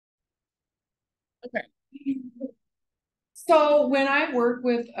Okay. So when I work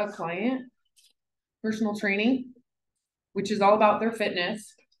with a client, personal training, which is all about their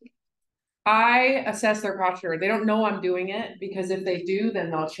fitness, I assess their posture. They don't know I'm doing it because if they do,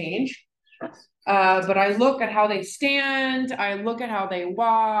 then they'll change. But I look at how they stand, I look at how they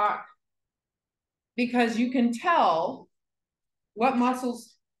walk, because you can tell what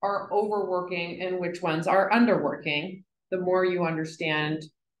muscles are overworking and which ones are underworking, the more you understand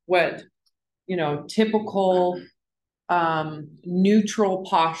what, typical neutral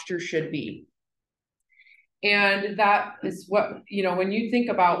posture should be. And that is what, when you think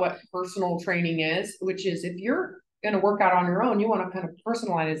about what personal training is, which is if you're going to work out on your own, you want to kind of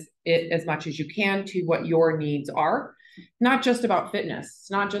personalize it as much as you can to what your needs are. Not just about fitness. It's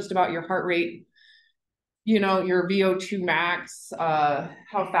not just about your heart rate, your VO2 max,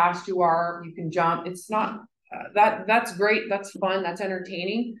 how fast you are, you can jump. It's not that's great. That's fun. That's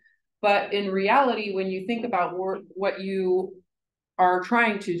entertaining. But in reality, when you think about what you are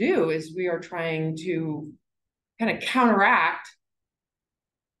trying to do is we are trying to kind of counteract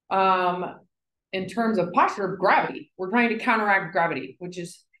in terms of posture gravity. We're trying to counteract gravity, which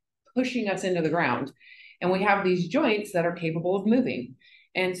is pushing us into the ground. And we have these joints that are capable of moving.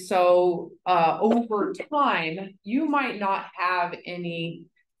 And so over time, you might not have any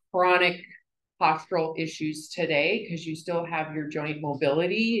chronic postural issues today because you still have your joint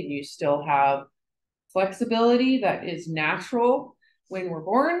mobility and you still have flexibility that is natural when we're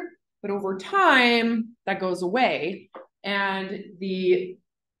born. But over time, that goes away. And the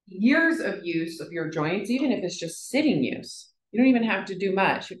years of use of your joints, even if it's just sitting use, you don't even have to do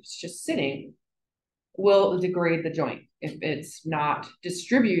much. If it's just sitting, will degrade the joint if it's not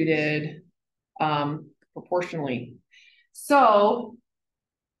distributed proportionally. So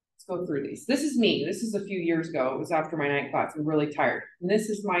let's go through these. This is me. This is a few years ago. It was after my night class. I'm really tired. And this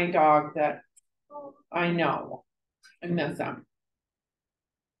is my dog that I know. I miss him.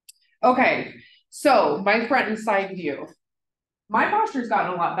 Okay, so my front and side view. My posture's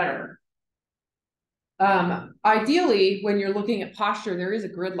gotten a lot better. Ideally, when you're looking at posture, there is a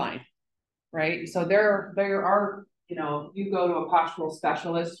grid line, right? So there are, you go to a postural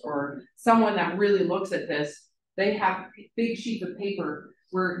specialist or someone that really looks at this, they have big sheets of paper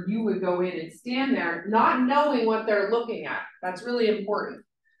where you would go in and stand there, not knowing what they're looking at. That's really important.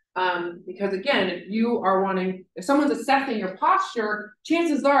 Because again, if someone's assessing your posture,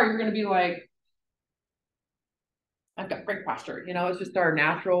 chances are you're going to be like, I've got great posture. It's just our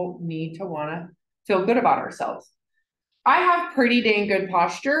natural need to want to feel good about ourselves. I have pretty dang good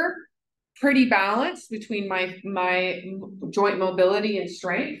posture, pretty balanced between my joint mobility and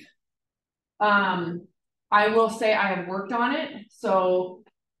strength. I will say I have worked on it. So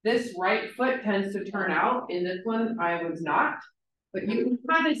this right foot tends to turn out. In this one, I was not. But you can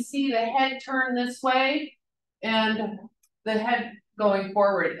kind of see the head turn this way and the head going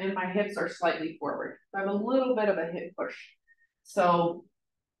forward, and my hips are slightly forward. I have a little bit of a hip push. So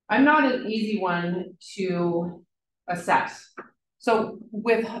I'm not an easy one to assess. So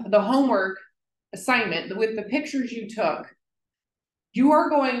with the homework assignment, with the pictures you took, you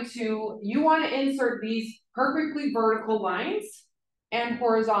want to insert these perfectly vertical lines and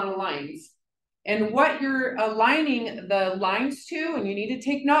horizontal lines. And what you're aligning the lines to, and you need to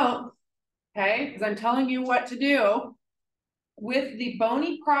take note, okay, because I'm telling you what to do with the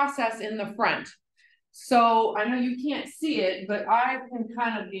bony process in the front. So I know you can't see it, but I can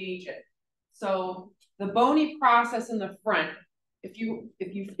kind of gauge it. So the bony process in the front, if you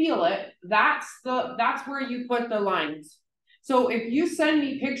feel it, that's where you put the lines. So if you send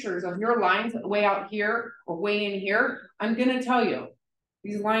me pictures of your lines way out here or way in here, I'm gonna tell you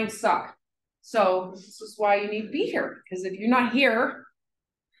these lines suck. So this is why you need to be here, because if you're not here,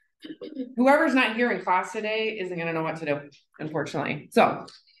 whoever's not here in class today isn't gonna know what to do, unfortunately. So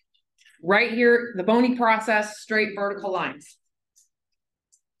right here, the bony process, straight vertical lines.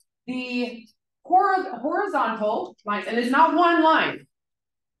 The horizontal lines, and it's not one line,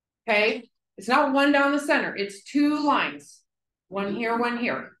 okay? It's not one down the center. It's two lines, one here, one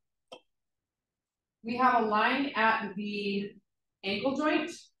here. We have a line at the ankle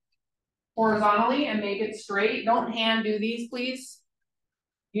joint horizontally and make it straight. Don't hand do these, please.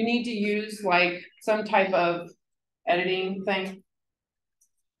 You need to use like some type of editing thing.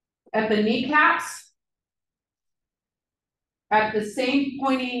 At the kneecaps, at the same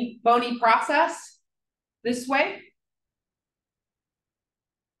pointy bony process, this way,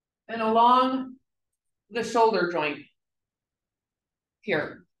 and along the shoulder joint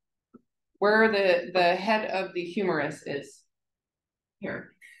here, where the head of the humerus is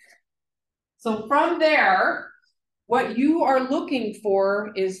here. So from there, What you are looking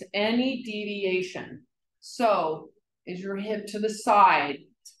for is any deviation. So is your hip to the side?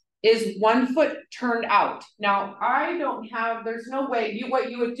 Is one foot turned out? Now, I don't have, there's no way, what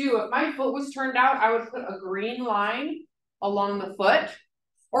you would do, if my foot was turned out, I would put a green line along the foot,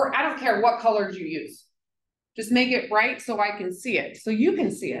 or I don't care what colors you use. Just make it bright so I can see it, so you can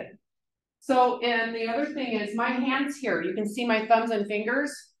see it. So, and the other thing is my hands here, you can see my thumbs and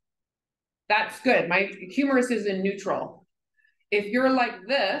fingers. That's good. My humerus is in neutral. If you're like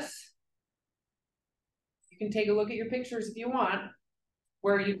this, you can take a look at your pictures if you want,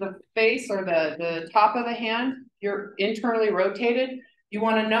 where the face or the top of the hand, you're internally rotated. You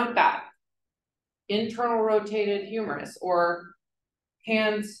want to note that. Internal rotated humerus, or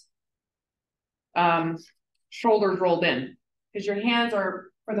hands, shoulders rolled in. Because your hands are,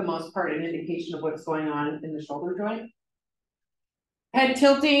 for the most part, an indication of what's going on in the shoulder joint. Head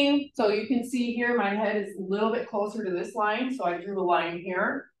tilting, so you can see here, my head is a little bit closer to this line, so I drew a line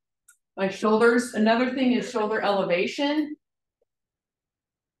here. My shoulders, another thing is shoulder elevation.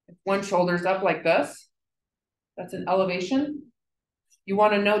 If one shoulder's up like this, that's an elevation. You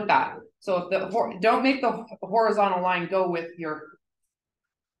want to note that. So if don't make the horizontal line go with your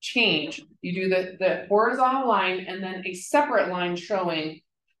change. You do the horizontal line and then a separate line showing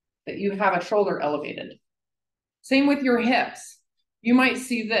that you have a shoulder elevated. Same with your hips. You might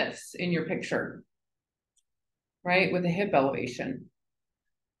see this in your picture, right? With the hip elevation.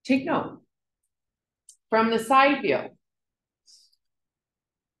 Take note. From the side view,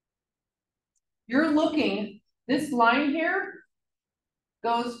 you're looking, this line here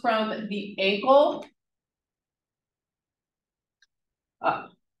goes from the ankle up.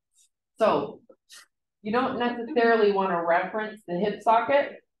 So you don't necessarily want to reference the hip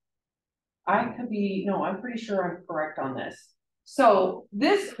socket. I'm pretty sure I'm correct on this. So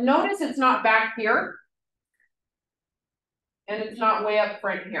this, notice it's not back here. And it's not way up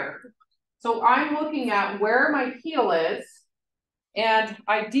front here. So I'm looking at where my heel is, and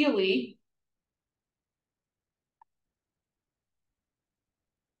ideally,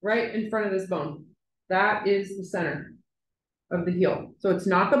 right in front of this bone. That is the center of the heel. So it's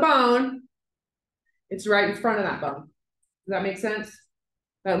not the bone, it's right in front of that bone. Does that make sense?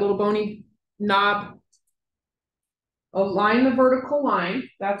 That little bony knob. Align the vertical line,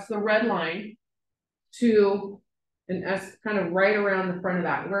 that's the red line, to an S kind of right around the front of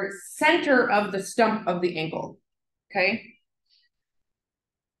that, where it's center of the stump of the ankle. Okay.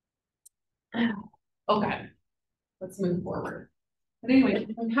 Okay, let's move forward. But anyway,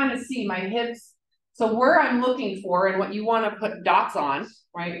 you can kind of see my hips. So where I'm looking for and what you want to put dots on,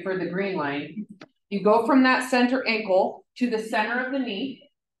 right, for the green line, you go from that center ankle to the center of the knee,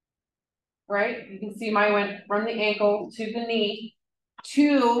 right? You can see mine went from the ankle to the knee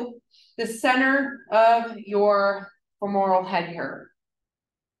to the center of your femoral head here.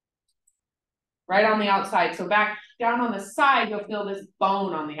 Right on the outside. So back down on the side, you'll feel this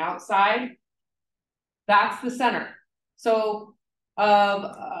bone on the outside. That's the center. So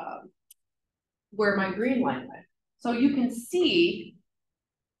of where my green line went. So you can see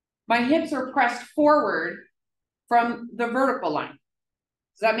my hips are pressed forward from the vertical line.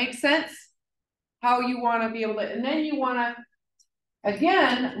 Does that make sense? How you want to be able to, and then you want to,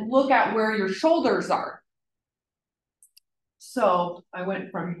 again, look at where your shoulders are. So I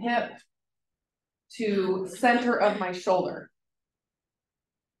went from hip to center of my shoulder.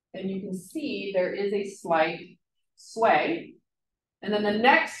 And you can see there is a slight sway. And then the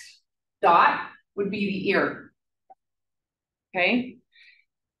next dot would be the ear. Okay.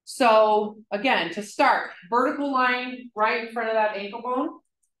 So again, to start, vertical line right in front of that ankle bone.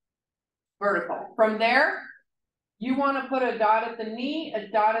 Vertical. From there, you want to put a dot at the knee, a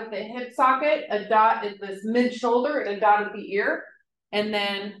dot at the hip socket, a dot at this mid shoulder, and a dot at the ear, and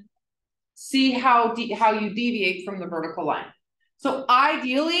then see how you deviate from the vertical line. So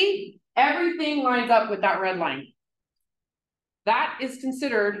ideally, everything lines up with that red line. That is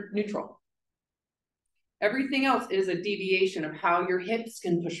considered neutral. Everything else is a deviation of how your hips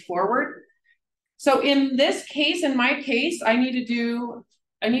can push forward. So in this case, in my case, I need to do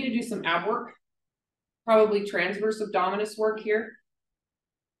some ab work, probably transverse abdominis work here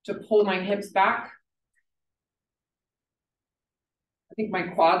to pull my hips back. I think my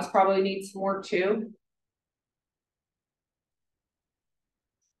quads probably need some more too.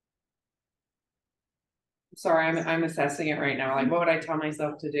 Sorry, I'm assessing it right now. Like, what would I tell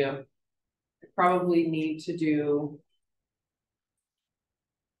myself to do? I probably need to do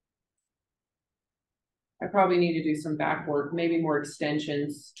some back work, maybe more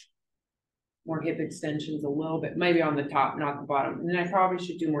extensions, more hip extensions a little bit, maybe on the top, not the bottom. And then I probably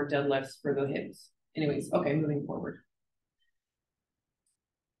should do more deadlifts for the hips. anyways, okay, moving forward.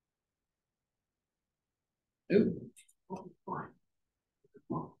 Ooh.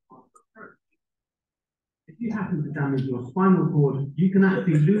 If you happen to damage your spinal cord, you can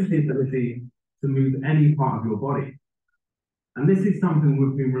actually lose the ability to move any part of your body. And this is something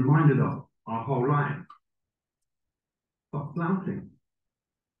we've been reminded of our whole life. Stop slouching.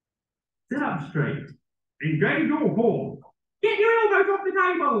 Sit up straight. Engage your core. Get your elbows off the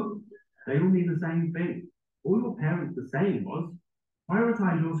table. They all mean the same thing. All your parents were saying was,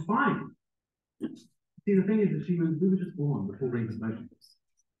 prioritize your spine. See, the thing is that we were just born before range of motion.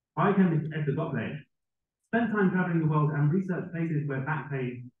 Biochemist Esther Gottlieb spent time traveling the world and researched places where back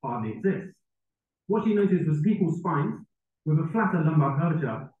pain hardly exists. What she noticed was people's spines with a flatter lumbar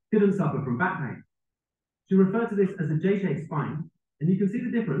curvature didn't suffer from back pain. She referred to this as a J-shaped spine, and you can see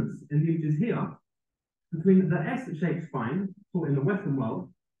the difference in the images here between the S-shaped spine taught in the Western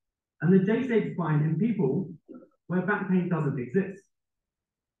world and the J-shaped spine in people where back pain doesn't exist.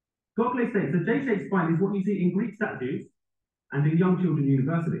 Gottlieb states the J-shaped spine is what you see in Greek statues and in young children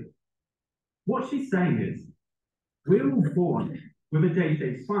university. What she's saying is, we're all born with a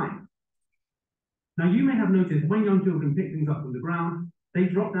J-shaped spine. Now, you may have noticed when young children pick things up from the ground, they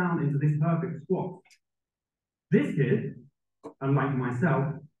drop down into this perfect squat. This kid, unlike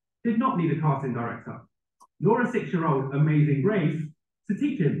myself, did not need a casting director, nor a 6-year-old Amazing Grace to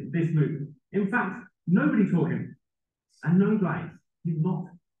teach him this move. In fact, nobody taught him. And no, guys, he's not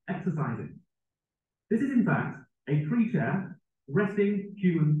exercising. This is, in fact, a pre-chair, resting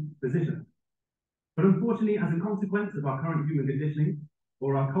human position. But unfortunately, as a consequence of our current human conditioning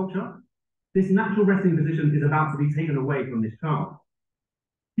or our culture, this natural resting position is about to be taken away from this child.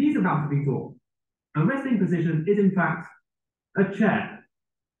 He's about to be taught. A resting position is, in fact, a chair.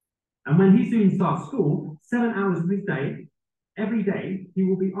 And when he soon starts school, 7 hours of his day, every day, he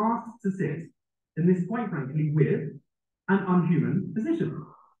will be asked to sit in this, quite frankly, weird and unhuman position.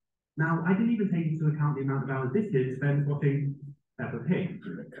 Now, I didn't even take into account the amount of hours this kid spends watching Peppa Pig.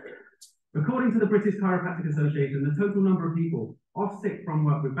 According to the British Chiropractic Association, the total number of people off sick from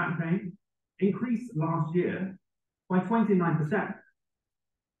work with back pain increased last year by 29%.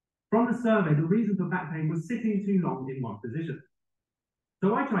 From the survey, the reason for back pain was sitting too long in one position.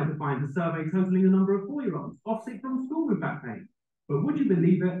 So I tried to find a survey totaling the number of 4-year-olds off sick from school with back pain. But would you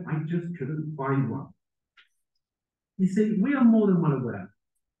believe it? I just couldn't find one. You see, we are more than well aware.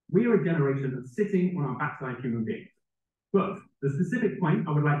 We are a generation of sitting on our backside human beings. But the specific point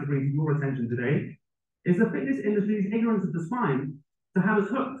I would like to bring to your attention today is the fitness industry's ignorance of the spine to have us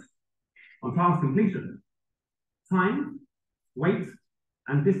hooked on task completion. Time, weight,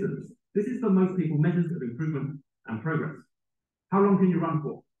 and distance. This is for most people measures of improvement and progress. How long can you run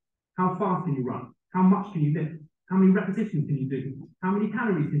for? How fast can you run? How much can you lift? How many repetitions can you do? How many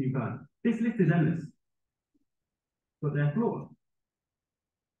calories can you burn? This list is endless, but they're flawed.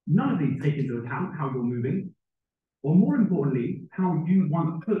 None of these take into account how you're moving, or more importantly, how you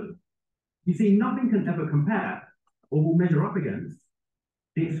once could. You see, nothing can ever compare or will measure up against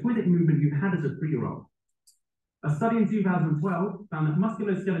the exquisite movement you had as a 3-year-old. A study in 2012 found that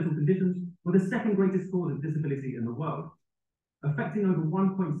musculoskeletal conditions were the second greatest cause of disability in the world, affecting over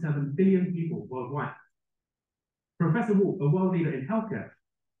 1.7 billion people worldwide. Professor Wolf, a world leader in healthcare,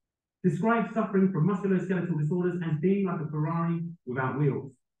 describes suffering from musculoskeletal disorders as being like a Ferrari without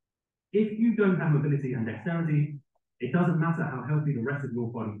wheels. If you don't have mobility and dexterity, it doesn't matter how healthy the rest of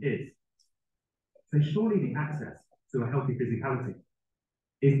your body is. So surely the access to a healthy physicality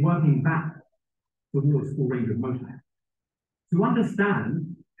is working back towards full range of motion. To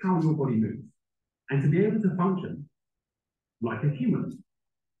understand how your body moves and to be able to function like a human.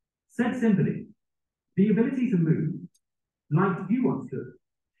 Said simply, the ability to move like you once could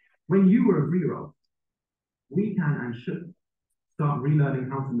when you were a 3-year-old, we can and should start relearning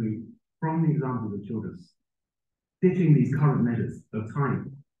how to move from the examples of children, ditching these current measures of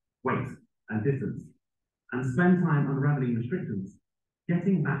time, weight, and distance, and spend time unraveling restrictions,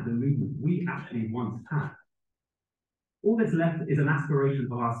 getting back the movement we actually once had. All that's left is an aspiration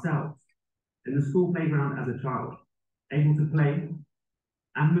of ourselves in the school playground as a child, able to play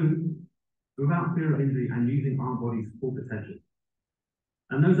and move without fear of injury and using our body's full potential.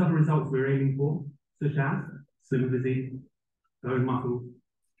 And those are the results we're aiming for, such as slimmer physique, toned muscles,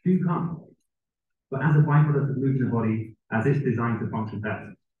 do come, but as a byproduct of moving the body as it's designed to function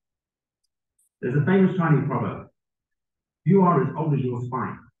better. There's a famous Chinese proverb, you are as old as your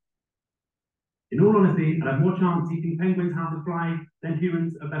spine. In all honesty, I'd have more chance teaching penguins how to fly than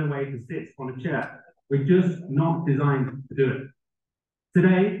humans a better way to sit on a chair. We're just not designed to do it.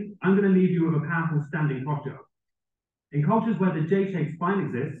 Today, I'm going to leave you with a powerful standing posture. In cultures where the J-shaped spine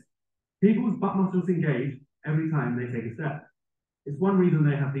exists, People's butt muscles engage every time they take a step. It's one reason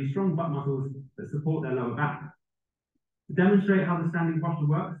they have these strong butt muscles that support their lower back. To demonstrate how the standing posture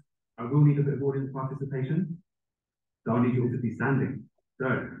works, I will need a bit of audience participation. So I'll need you all to be standing.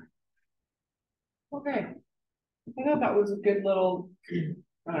 So. Okay. I thought that was a good little,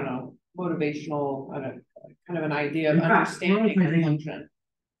 I don't know, motivational, kind of an idea of understanding the function.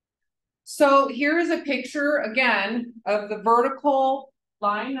 So here is a picture again of the vertical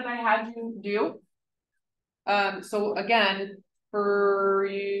line that I had you do. So again, for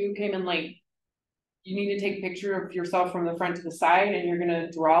you came in late, you need to take a picture of yourself from the front to the side, and you're going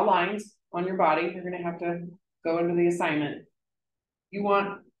to draw lines on your body. You're going to have to go into the assignment. You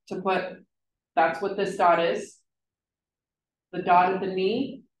want to put, that's what this dot is. The dot at the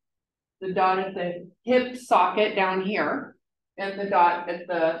knee, the dot at the hip socket down here, and the dot at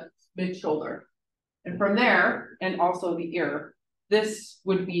the mid shoulder. And from there, and also the ear, this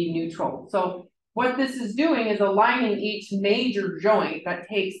would be neutral. So what this is doing is aligning each major joint that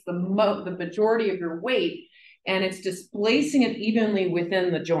takes the majority of your weight, and it's displacing it evenly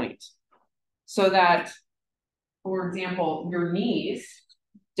within the joint. So that, for example, your knees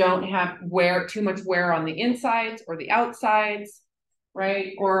don't have too much wear on the insides or the outsides,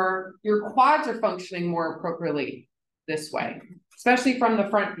 right? Or your quads are functioning more appropriately this way, especially from the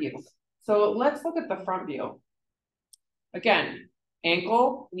front view. So let's look at the front view. Again,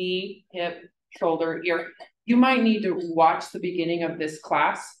 ankle, knee, hip, shoulder, ear. You might need to watch the beginning of this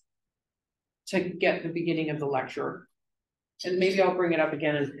class to get the beginning of the lecture. And maybe I'll bring it up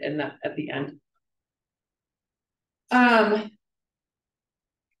again at the end.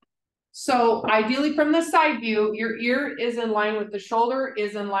 So ideally from the side view, your ear is in line with the shoulder,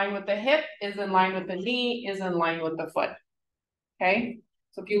 is in line with the hip, is in line with the knee, is in line with the foot. Okay.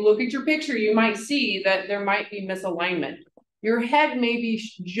 So if you look at your picture, you might see that there might be misalignment. Your head may be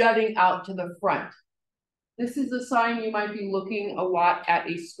jutting out to the front. This is a sign you might be looking a lot at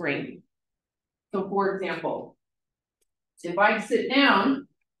a screen. So for example, if I sit down,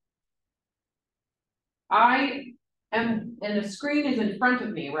 and the screen is in front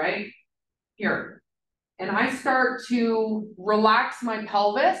of me, right? Here. And I start to relax my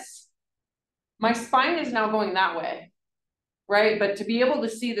pelvis, my spine is now going that way, right? But to be able to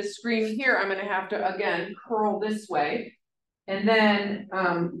see the screen here, I'm gonna have to, again, curl this way. And then,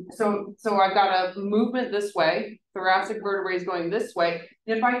 so I've got a movement this way, thoracic vertebrae is going this way.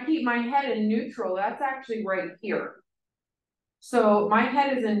 And if I keep my head in neutral, that's actually right here. So my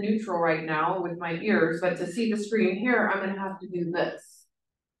head is in neutral right now with my ears, but to see the screen here, I'm gonna have to do this.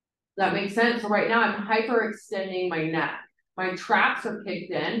 Does that make sense? So right now I'm hyperextending my neck. My traps are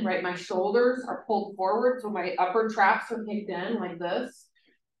kicked in, right? My shoulders are pulled forward, so my upper traps are kicked in like this.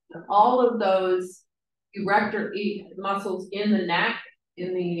 And all of those erector muscles in the neck,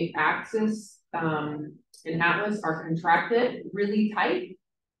 in the axis, in atlas are contracted really tight.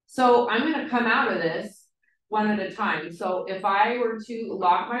 So I'm going to come out of this one at a time. So if I were to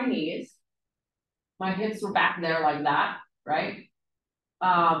lock my knees, my hips were back there like that, right?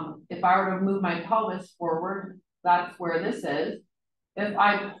 If I were to move my pelvis forward, that's where this is. If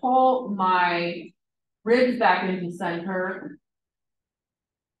I pull my ribs back into center,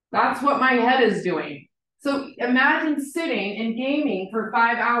 that's what my head is doing. So imagine sitting and gaming for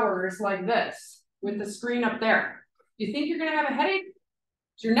 5 hours like this with the screen up there. You think you're going to have a headache?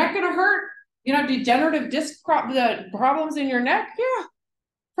 Is your neck going to hurt? You know, degenerative disc problems in your neck? Yeah,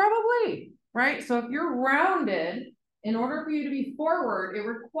 probably, right? So if you're rounded, in order for you to be forward, it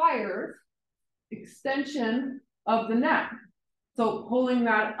requires extension of the neck. So pulling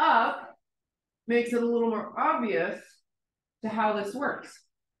that up makes it a little more obvious to how this works.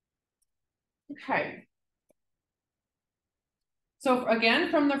 Okay. So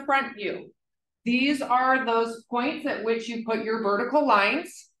again, from the front view, these are those points at which you put your vertical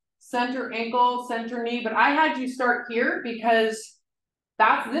lines, center ankle, center knee, but I had you start here because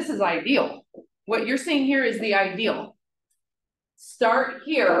this is ideal. What you're seeing here is the ideal. Start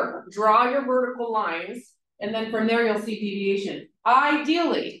here, draw your vertical lines, and then from there you'll see deviation.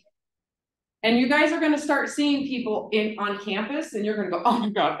 Ideally, and you guys are going to start seeing people on campus, and you're going to go, oh my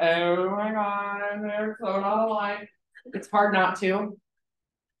God, they're so not aligned. It's hard not to.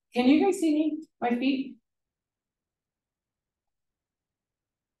 Can you guys see me, my feet?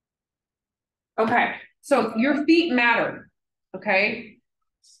 Okay, so your feet matter, okay?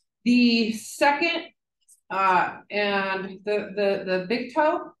 The second and the big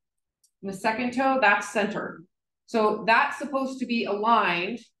toe, and the second toe, that's center. So that's supposed to be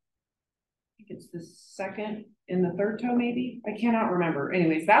aligned. I think it's the second and the third toe, maybe? I cannot remember.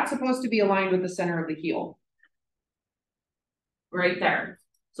 Anyways, that's supposed to be aligned with the center of the heel. Right there.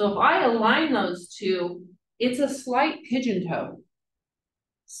 So if I align those two, it's a slight pigeon toe.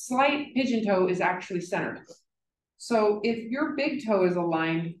 Slight pigeon toe is actually centered. So if your big toe is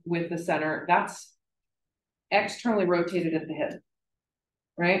aligned with the center, that's externally rotated at the hip,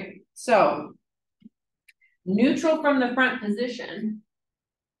 right? So neutral from the front position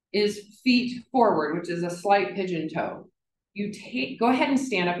is feet forward, which is a slight pigeon toe. You go ahead and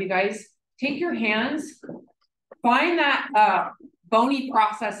stand up, you guys. Take your hands, find that bony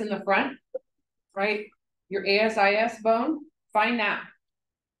process in the front, right? Your ASIS bone, find that.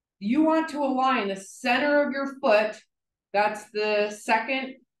 You want to align the center of your foot, that's the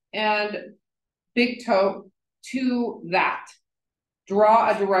second and big toe, to that. Draw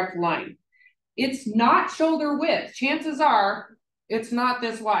a direct line. It's not shoulder width. Chances are it's not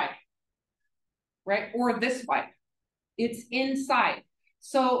this wide, right? Or this wide. It's inside.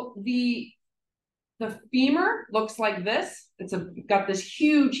 So the femur looks like this. It's got this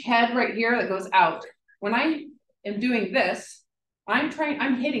huge head right here that goes out. When I am doing this, I'm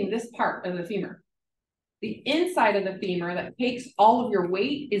hitting this part of the femur. The inside of the femur that takes all of your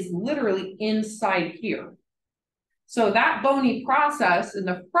weight is literally inside here. So that bony process in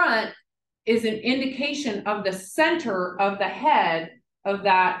the front is an indication of the center of the head of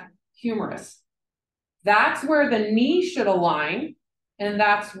that humerus. That's where the knee should align, and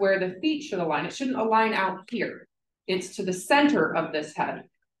that's where the feet should align. It shouldn't align out here. It's to the center of this head.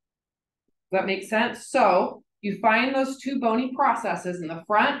 Does that make sense? So you find those two bony processes in the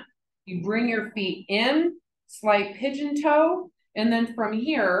front, you bring your feet in, slight pigeon toe, and then from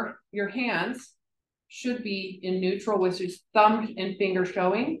here, your hands should be in neutral with your thumb and finger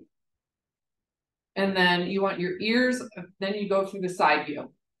showing. And then you want your ears, then you go through the side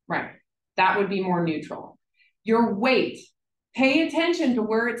view, right? That would be more neutral. Your weight, pay attention to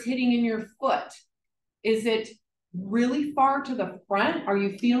where it's hitting in your foot. Is it really far to the front? Are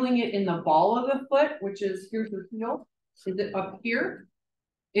you feeling it in the ball of the foot, which is, here's your heel? Is it up here?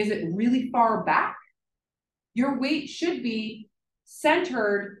 Is it really far back? Your weight should be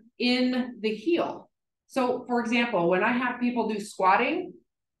centered in the heel. So for example, when I have people do squatting,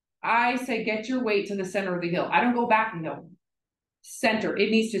 I say, get your weight to the center of the heel. I don't go back and heel. Center, it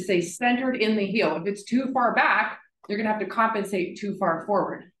needs to say centered in the heel. If it's too far back, you're gonna have to compensate too far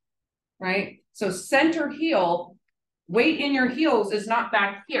forward, right? So center heel, weight in your heels is not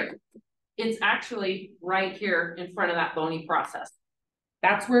back here. It's actually right here in front of that bony process.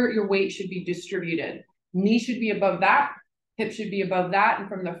 That's where your weight should be distributed. Knee should be above that, hip should be above that, and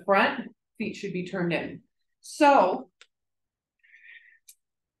from the front, feet should be turned in. So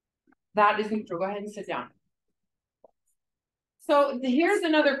that is neutral. Go ahead and sit down. So here's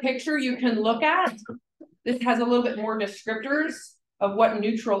another picture you can look at. This has a little bit more descriptors of what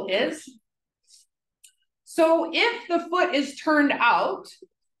neutral is. So if the foot is turned out,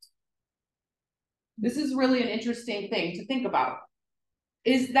 this is really an interesting thing to think about.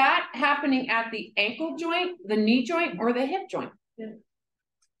 Is that happening at the ankle joint, the knee joint, or the hip joint? Yeah.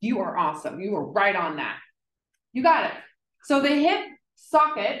 You are awesome. You are right on that. You got it. So the hip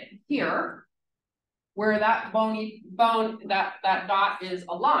socket here, where that bony bone, that dot is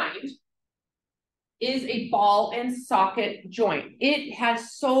aligned, is a ball and socket joint. It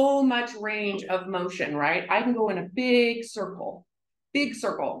has so much range of motion, right? I can go in a big circle,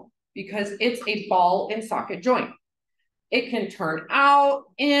 because it's a ball and socket joint. It can turn out,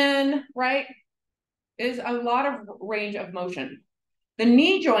 in, right? Is a lot of range of motion. The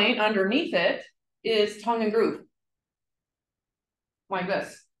knee joint underneath it is tongue and groove. Like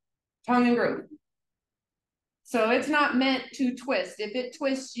this, tongue and groove. So it's not meant to twist. If it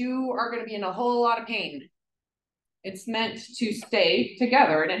twists, you are going to be in a whole lot of pain. It's meant to stay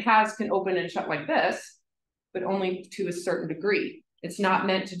together, and it can open and shut like this, but only to a certain degree. It's not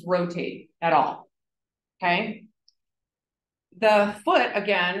meant to rotate at all, okay? The foot,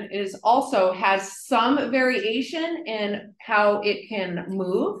 again, has some variation in how it can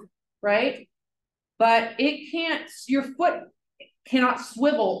move, right? But your foot cannot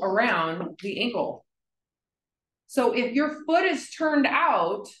swivel around the ankle. So if your foot is turned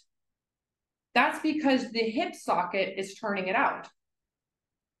out, that's because the hip socket is turning it out. Does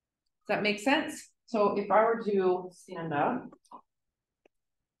that make sense? So if I were to stand up,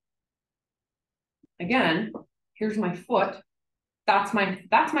 again, here's my foot. That's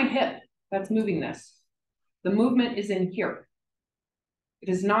my hip that's moving this. The movement is in here. It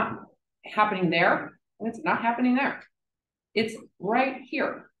is not happening there, and it's not happening there. It's right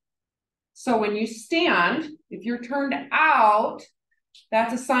here. So when you stand, if you're turned out,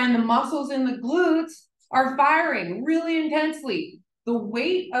 that's a sign the muscles in the glutes are firing really intensely. the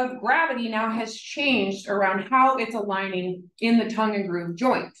weight of gravity now has changed around how it's aligning in the tongue and groove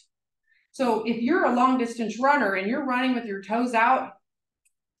joint. So if you're a long distance runner and you're running with your toes out,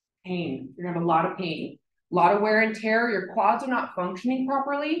 pain, you're gonna have a lot of pain, a lot of wear and tear. Your quads are not functioning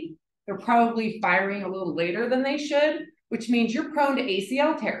properly. They're probably firing a little later than they should, which means you're prone to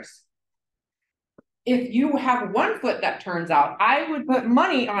ACL tears. If you have one foot that turns out, I would put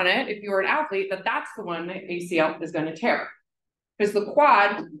money on it, if you're an athlete, that that's the one that ACL is going to tear. Because the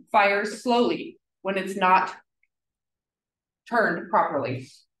quad fires slowly when it's not turned properly,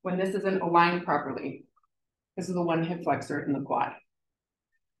 when this isn't aligned properly. This is the one hip flexor in the quad.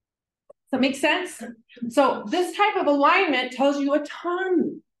 Does that make sense? So this type of alignment tells you a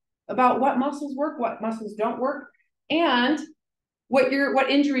ton about what muscles work, what muscles don't work, and what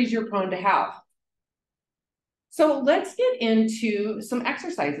injuries you're prone to have. So let's get into some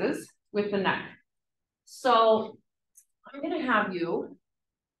exercises with the neck. So I'm going to have you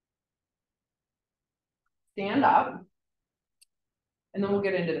stand up, and then we'll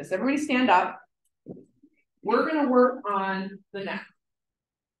get into this. Everybody stand up. We're going to work on the neck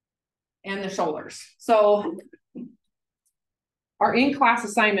and the shoulders. So our in-class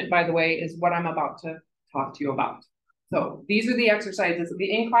assignment, by the way, is what I'm about to talk to you about. So these are the exercises.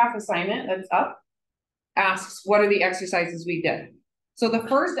 The in-class assignment that's up asks, what are the exercises we did? So the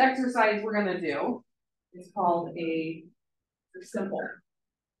first exercise we're going to do is called a simple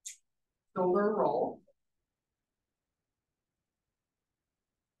shoulder roll.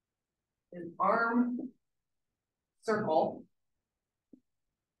 An arm circle,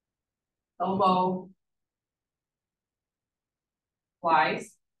 elbow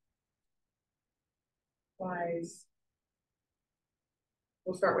flies.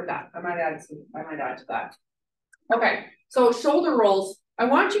 We'll start with that. I might add to that. Okay, so shoulder rolls. I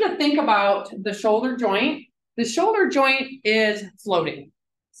want you to think about the shoulder joint. The shoulder joint is floating.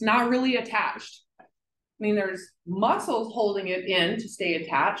 It's not really attached. I mean, there's muscles holding it in to stay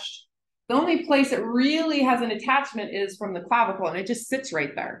attached. The only place it really has an attachment is from the clavicle, and it just sits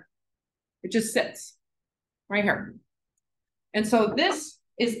right there. It just sits right here. And so this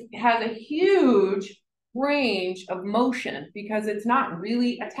has a huge range of motion because it's not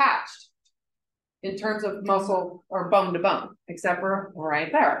really attached in terms of muscle or bone to bone, except for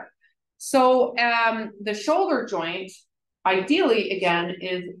right there. So the shoulder joint, ideally, again,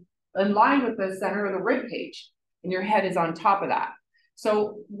 is in line with the center of the rib cage, and your head is on top of that.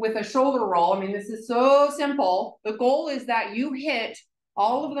 So with a shoulder roll, I mean, this is so simple. The goal is that you hit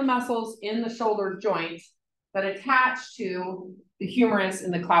all of the muscles in the shoulder joint that attach to the humerus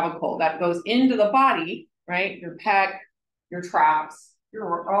and the clavicle that goes into the body, right? Your pec, your traps,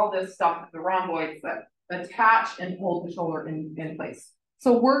 all this stuff, the rhomboids that attach and hold the shoulder in place.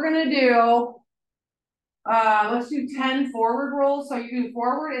 So we're gonna do, let's do 10 forward rolls. So you do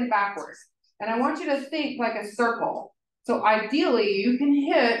forward and backwards. And I want you to think like a circle. So ideally you can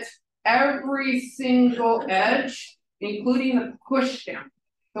hit every single edge, including the push down.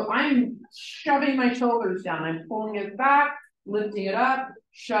 So I'm shoving my shoulders down. I'm pulling it back, lifting it up,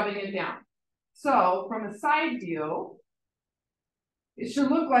 shoving it down. So from a side view, it should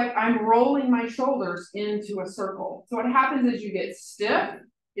look like I'm rolling my shoulders into a circle. So what happens is you get stiff,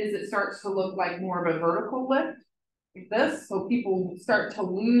 is it starts to look like more of a vertical lift, like this. So people start to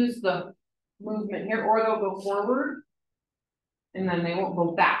lose the movement here, or they'll go forward, and then they won't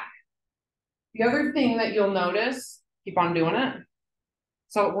go back. The other thing that you'll notice, keep on doing it.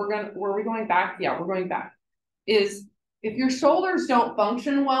 So were we going back? Yeah, we're going back. Is if your shoulders don't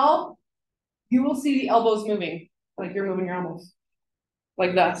function well, you will see the elbows moving, like you're moving your elbows,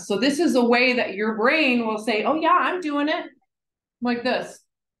 like this. So this is a way that your brain will say, oh yeah, I'm doing it, like this.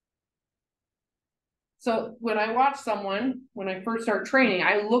 So when I watch someone, when I first start training,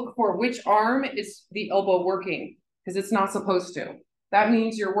 I look for which arm is the elbow working, because it's not supposed to. That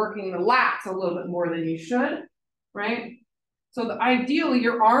means you're working the lats a little bit more than you should, right? So ideally,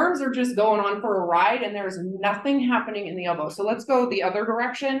 your arms are just going on for a ride and there's nothing happening in the elbow. So let's go the other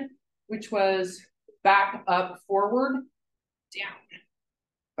direction, which was back, up, forward, down.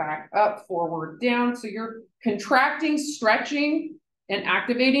 Back, up, forward, down. So you're contracting, stretching, and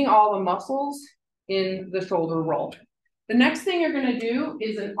activating all the muscles in the shoulder roll. The next thing you're going to do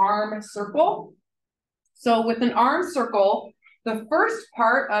is an arm circle. So with an arm circle, the first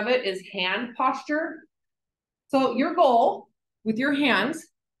part of it is hand posture. So your goal with your hands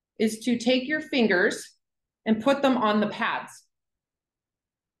is to take your fingers and put them on the pads.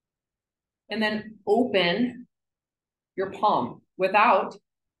 And then open your palm without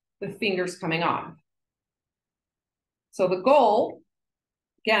the fingers coming off. So the goal,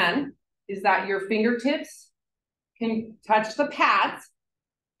 again, is that your fingertips can touch the pads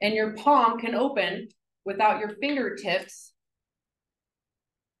and your palm can open without your fingertips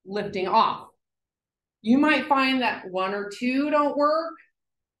lifting off. You might find that 1 or 2 don't work.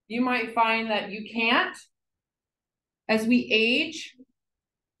 You might find that you can't. As we age,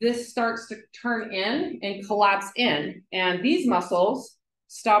 this starts to turn in and collapse in, and these muscles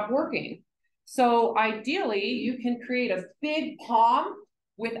stop working. So ideally, you can create a big palm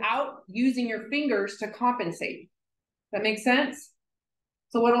without using your fingers to compensate. That makes sense?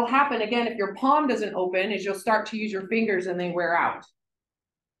 So what'll happen, again, if your palm doesn't open, is you'll start to use your fingers and they wear out.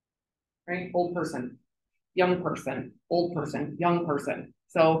 Right? Old person, young person, old person, young person.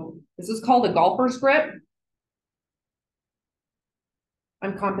 So this is called a golfer's grip.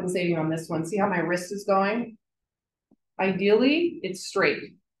 I'm compensating on this one. See how my wrist is going? Ideally, it's straight.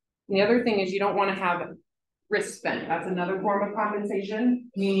 And the other thing is you don't want to have wrist bent. That's another form of compensation,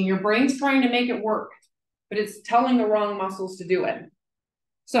 meaning your brain's trying to make it work, but it's telling the wrong muscles to do it.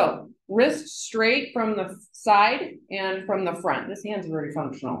 So wrist straight from the side and from the front. This hand's very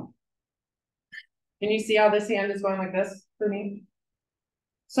functional. Can you see how this hand is going like this for me?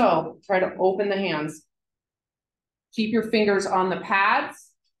 So try to open the hands. Keep your fingers on the pads.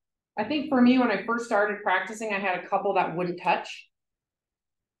 I think for me, when I first started practicing, I had a couple that wouldn't touch.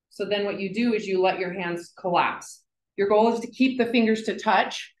 So then what you do is you let your hands collapse. Your goal is to keep the fingers to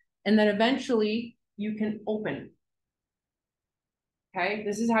touch, and then eventually you can open. Okay,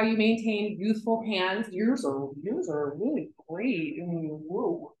 this is how you maintain youthful hands. Yours are really great.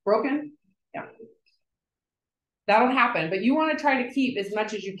 Whoa, broken? Yeah. That'll happen, but you want to try to keep as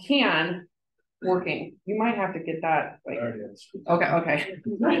much as you can working. You might have to get that. Like, okay.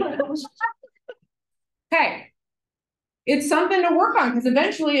 Okay. It's something to work on because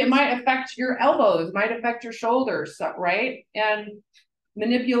eventually it might affect your elbows, might affect your shoulders, right? And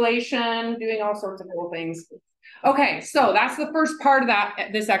manipulation, doing all sorts of cool things. Okay, so that's the first part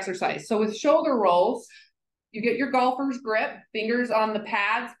of this exercise. So with shoulder rolls, you get your golfer's grip, fingers on the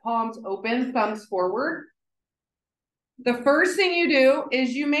pads, palms open, thumbs forward. The first thing you do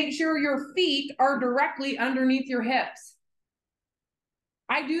is you make sure your feet are directly underneath your hips.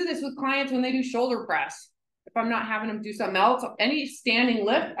 I do this with clients when they do shoulder press. If I'm not having them do something else, any standing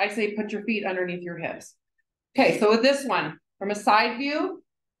lift, I say put your feet underneath your hips. Okay, so with this one, from a side view,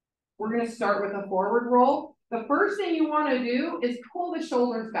 we're going to start with a forward roll. The first thing you want to do is pull the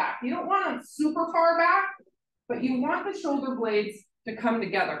shoulders back. You don't want them super far back, but you want the shoulder blades to come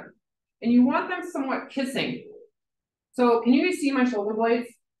together. And you want them somewhat kissing. So can you guys see my shoulder blades?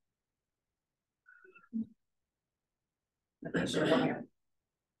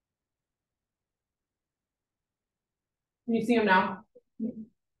 Can you see them now? Do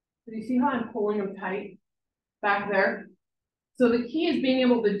you see how I'm pulling them tight back there? So the key is being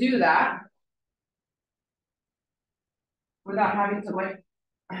able to do that without having to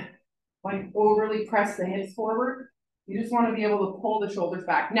like overly press the hips forward. You just want to be able to pull the shoulders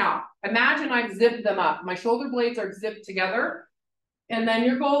back. Now, imagine I've zipped them up. My shoulder blades are zipped together. And then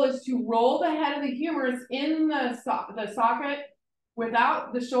your goal is to roll the head of the humerus in the socket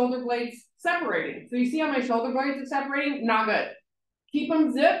without the shoulder blades separating. So you see how my shoulder blades are separating? Not good. Keep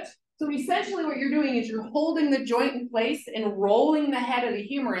them zipped. So essentially what you're doing is you're holding the joint in place and rolling the head of the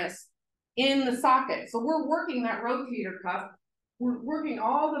humerus in the socket. So we're working that rotator cuff. We're working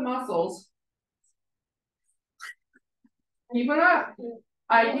all the muscles. Keep it up.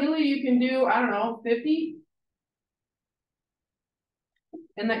 Ideally, you can do, I don't know, 50.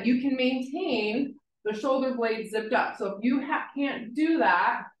 And that you can maintain the shoulder blades zipped up. So if you can't do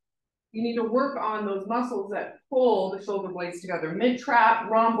that, you need to work on those muscles that pull the shoulder blades together. Mid-trap,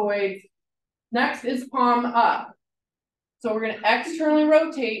 rhomboids. Next is palm up. So we're going to externally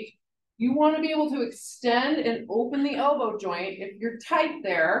rotate. You want to be able to extend and open the elbow joint. If you're tight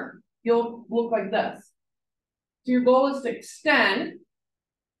there, you'll look like this. So your goal is to extend,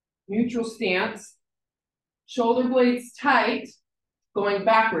 neutral stance, shoulder blades tight, going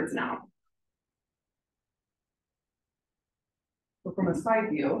backwards now. So from a side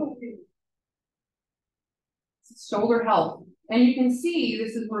view, shoulder health. And you can see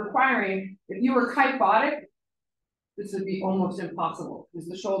this is requiring, if you were kyphotic, this would be almost impossible because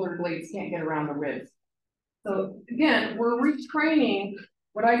the shoulder blades can't get around the ribs. So again, we're retraining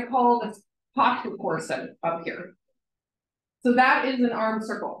what I call this postural corset up here. So that is an arm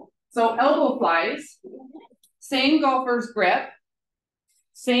circle. So elbow flies, same golfer's grip,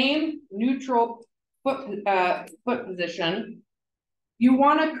 same neutral foot position. You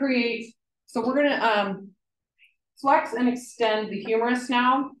want to create, so we're going to flex and extend the humerus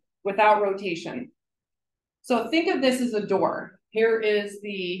now without rotation. So think of this as a door. Here is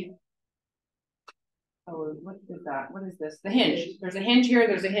the oh, what is that? What is this? The hinge. There's a hinge here,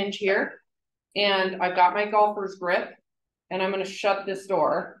 there's a hinge here. And I've got my golfer's grip, and I'm gonna shut this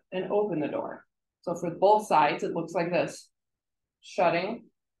door and open the door. So for both sides, it looks like this. Shutting,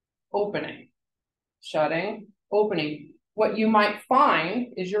 opening, shutting, opening. What you might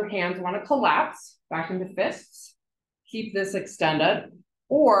find is your hands wanna collapse back into fists. Keep this extended.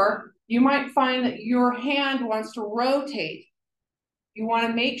 Or you might find that your hand wants to rotate. You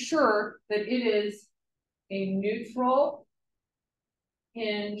wanna make sure that it is a neutral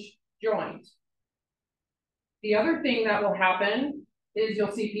hinge joint. The other thing that will happen is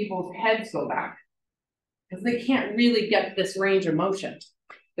you'll see people's heads go back because they can't really get this range of motion.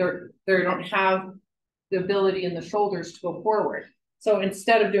 They don't have the ability in the shoulders to go forward. So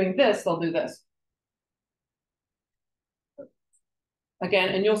instead of doing this, they'll do this. Again,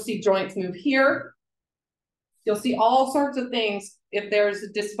 and you'll see joints move here. You'll see all sorts of things if there's a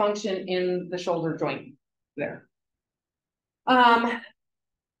dysfunction in the shoulder joint there.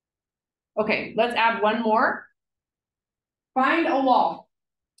 Okay, let's add one more. Find a wall.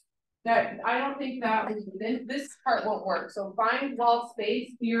 That I don't think that this part won't work. So find wall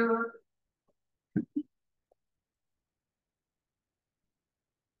space here.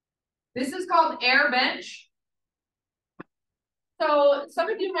 This is called air bench. So some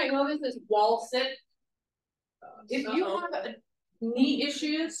of you might know this as wall sit. If you have knee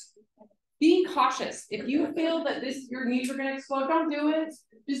issues, be cautious. If you feel that your knees are gonna explode, don't do it.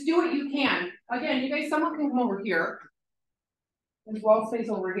 Just do what you can. Again, you guys, someone can come over here. There's wall space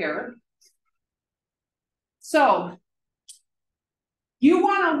over here. So you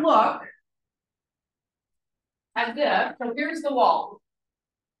want to look at this. So here's the wall.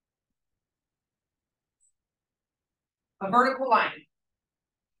 A vertical line.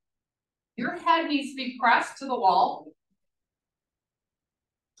 Your head needs to be pressed to the wall.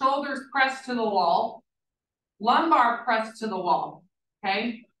 Shoulders pressed to the wall. Lumbar pressed to the wall.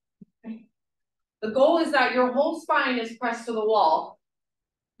 Okay? The goal is that your whole spine is pressed to the wall.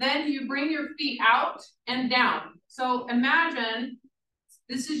 Then you bring your feet out and down. So imagine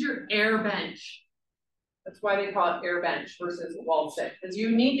this is your air bench. That's why they call it air bench versus wall sit. Because you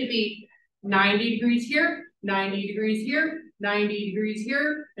need to be 90 degrees here, 90 degrees here, 90 degrees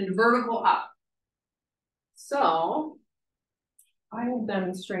here, and vertical up. So I will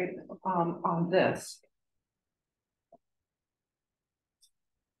demonstrate on this.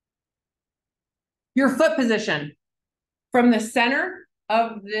 Your foot position from the center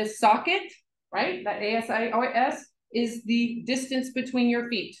of this socket, right? That ASIOS is the distance between your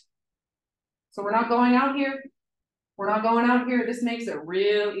feet. So we're not going out here. We're not going out here. This makes it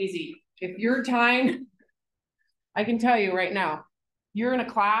real easy. If you're tying, I can tell you right now, you're in a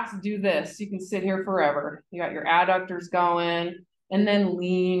class, do this. You can sit here forever. You got your adductors going and then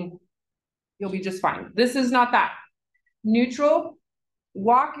lean. You'll be just fine. This is not that. Neutral.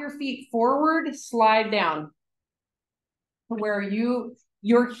 Walk your feet forward, slide down. Where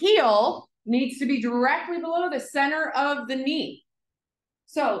your heel needs to be directly below the center of the knee.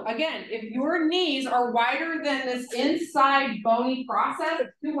 So again, if your knees are wider than this inside bony process,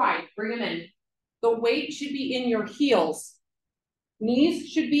 it's too wide, bring them in. The weight should be in your heels. Knees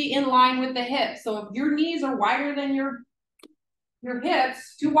should be in line with the hips. So if your knees are wider than your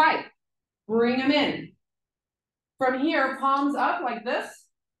hips, too wide, bring them in. From here, palms up like this,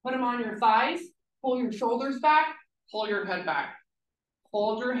 put them on your thighs, pull your shoulders back, pull your head back.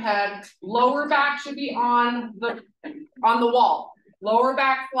 Hold your head. Lower back should be on the wall. Lower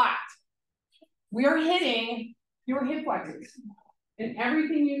back flat. We are hitting your hip flexors and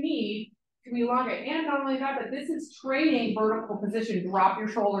everything you need to elongate. And not only that, but this is training vertical position. Drop your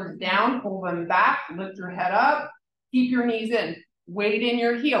shoulders down, pull them back, lift your head up, keep your knees in. Weight in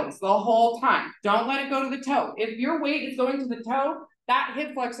your heels the whole time. Don't let it go to the toe. If your weight is going to the toe, that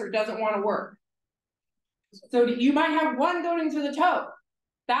hip flexor doesn't want to work. So you might have one going to the toe.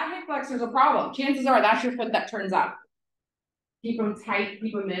 That hip flexor is a problem. Chances are that's your foot that turns up. Keep them tight,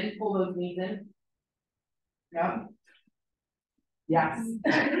 keep them in, pull those knees in. Yep. Yes.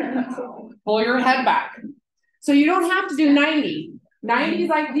 Pull your head back. So you don't have to do 90. 90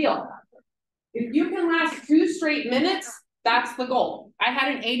 is ideal. If you can last 2 straight minutes, that's the goal. I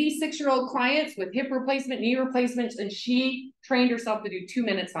had an 86-year-old client with hip replacement, knee replacements, and she trained herself to do 2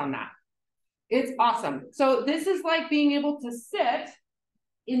 minutes on that. It's awesome. So this is like being able to sit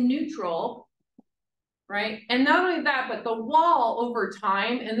in neutral, right? And not only that, but the wall over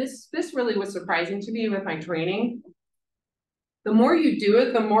time, and this really was surprising to me with my training. The more you do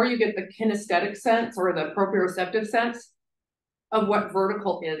it, the more you get the kinesthetic sense or the proprioceptive sense of what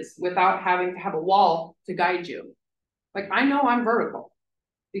vertical is without having to have a wall to guide you. Like I know I'm vertical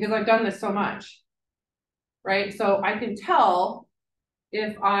because I've done this so much. right? So I can tell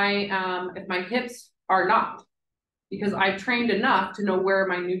if if my hips are not, because I've trained enough to know where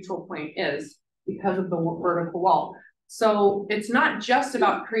my neutral point is because of the vertical wall. So it's not just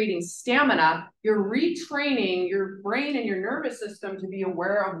about creating stamina, you're retraining your brain and your nervous system to be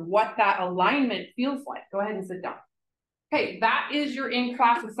aware of what that alignment feels like. Go ahead and sit down. Okay, that is your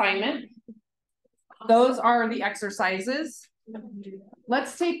in-class assignment. Those are the exercises.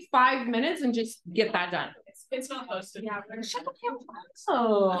 Let's take 5 minutes and just get that done. It's not posted. Yeah, shut the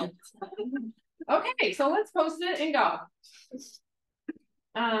hell up. Okay, so let's post it and go.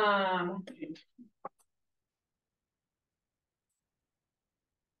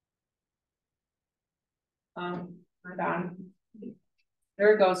 We're done.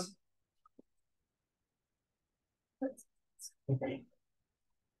 There it goes. Okay.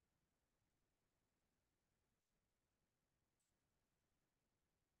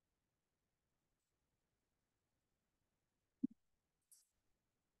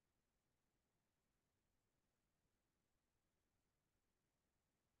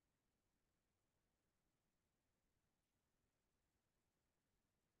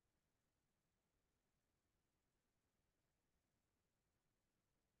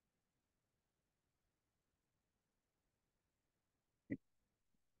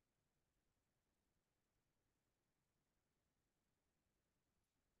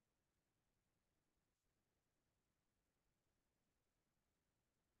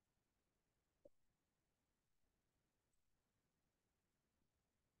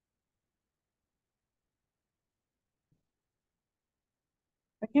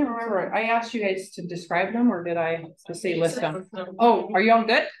 I can't remember. I asked you guys to describe them, or did I just say list them? Oh, are you all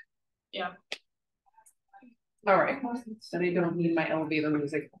good? Yeah. All right. So they don't need my elevator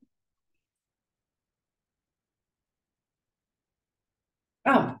music.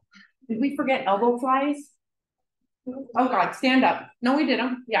 Oh, did we forget elbow flies? Oh God, stand up. No, we did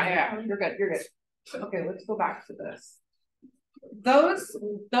them. Yeah, you're good. You're good. Okay, let's go back to this.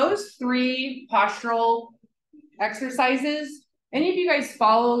 Those 3 postural exercises. Any of you guys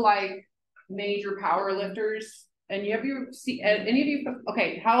follow like major power lifters? And have you seen any of you?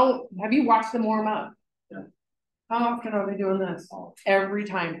 Okay, how have you watched them warm up? Yeah. How often are they doing this? Every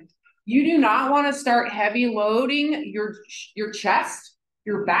time. You do not want to start heavy loading your chest,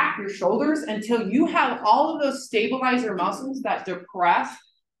 your back, your shoulders until you have all of those stabilizer muscles that depress,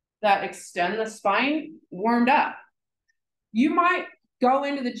 that extend the spine warmed up. You might go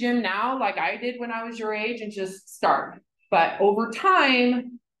into the gym now like I did when I was your age and just start. But over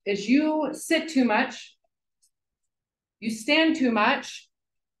time, as you sit too much, you stand too much,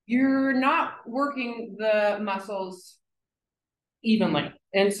 you're not working the muscles evenly.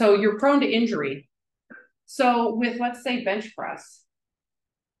 And so you're prone to injury. So with, let's say, bench press,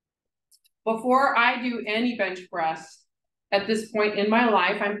 before I do any bench press at this point in my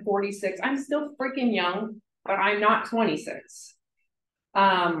life, I'm 46. I'm still freaking young, but I'm not 26.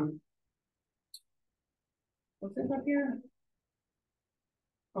 What's this up here?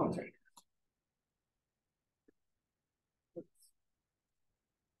 Oh, it's right.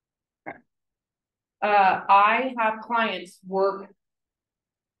 Okay. I have clients work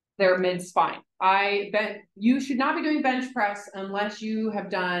their mid spine. I bet you should not be doing bench press unless you have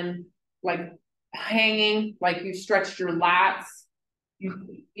done like hanging, like you stretched your lats.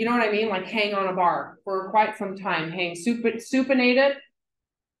 You know what I mean? Like hang on a bar for quite some time. Hang supinated,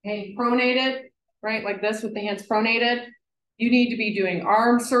 hang pronated, right? Like this with the hands pronated. You need to be doing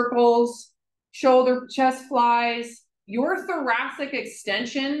arm circles, shoulder, chest flies. Your thoracic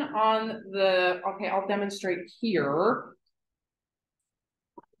extension on the, okay, I'll demonstrate here.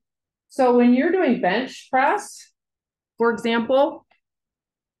 So when you're doing bench press, for example,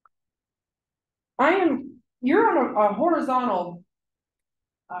 you're on a horizontal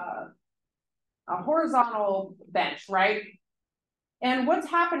bench, right? And what's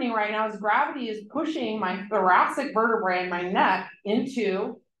happening right now is gravity is pushing my thoracic vertebrae and my neck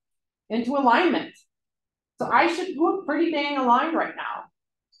into alignment. So I should look pretty dang aligned right now.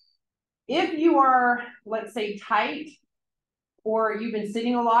 If you are, let's say, tight, or you've been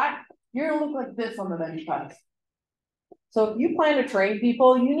sitting a lot, you're gonna look like this on the bench press. So if you plan to train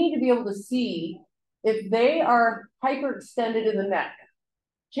people, you need to be able to see if they are hyperextended in the neck.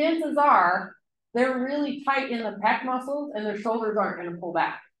 Chances are they're really tight in the pec muscles and their shoulders aren't going to pull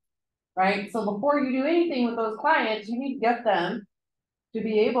back, right? So before you do anything with those clients, you need to get them to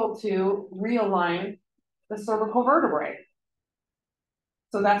be able to realign the cervical vertebrae.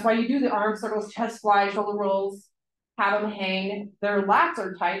 So that's why you do the arm circles, chest flies, shoulder rolls, have them hang. Their lats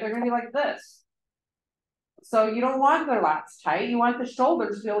are tight. They're going to be like this. So you don't want their lats tight. You want the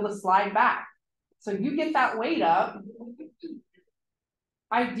shoulders to be able to slide back. So you get that weight up.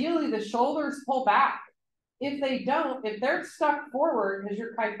 Ideally, the shoulders pull back. If they don't, if they're stuck forward because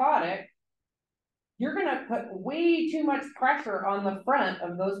you're kyphotic, you're gonna put way too much pressure on the front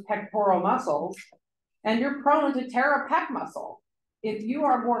of those pectoral muscles, and you're prone to tear a pec muscle. If you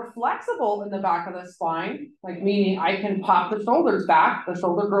are more flexible in the back of the spine, like meaning I can pop the shoulders back, the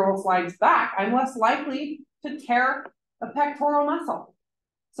shoulder girdle slides back, I'm less likely to tear a pectoral muscle.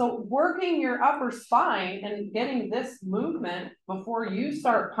 So working your upper spine and getting this movement before you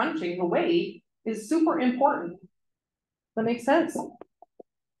start punching the weight is super important. That makes sense?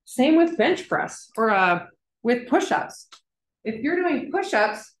 Same with bench press or with push-ups. If you're doing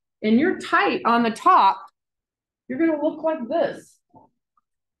push-ups and you're tight on the top, you're gonna look like this.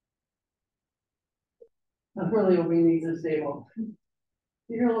 That's really what we need to stable.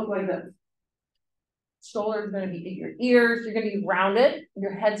 You're gonna look like this. Shoulders gonna be at your ears, you're gonna be rounded,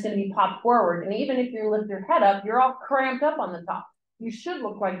 your head's gonna be popped forward. And even if you lift your head up, you're all cramped up on the top. You should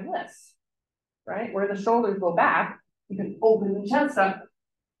look like this, right? Where the shoulders go back, you can open the chest up,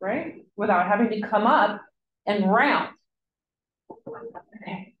 right? Without having to come up and round.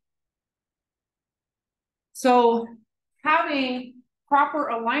 Okay. So having proper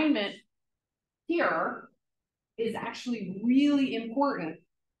alignment here is actually really important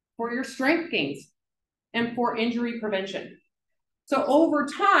for your strength gains and for injury prevention. So over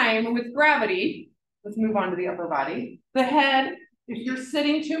time with gravity, let's move on to the upper body. The head, if you're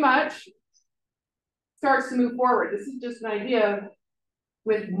sitting too much, starts to move forward. This is just an idea.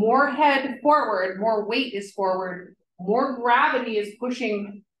 With more head forward, more weight is forward, more gravity is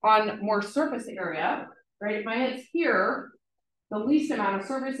pushing on more surface area, right? If my head's here, the least amount of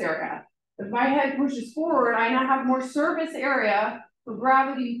surface area. If my head pushes forward, I now have more surface area for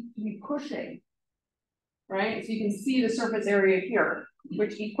gravity to be pushing, right? So you can see the surface area here,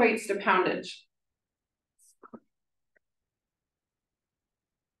 which equates to poundage.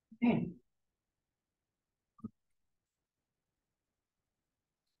 Okay.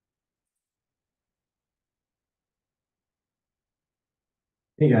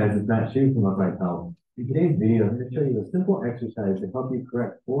 Hey guys, it's Matt Shue from Upright Health. In today's video, I'm going to show you a simple exercise to help you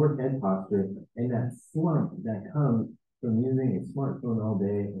correct forward head posture and that slump that comes from using a smartphone all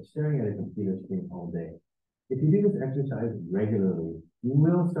day or staring at a computer screen all day. If you do this exercise regularly, you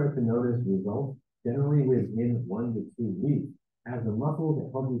will start to notice results generally within 1 to 2 weeks as the muscles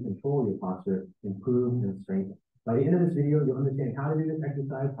that help you control your posture improve and strengthen. By the end of this video, you'll understand how to do this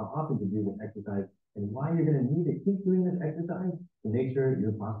exercise, how often to do this exercise, and why you're going to need to keep doing this exercise to make sure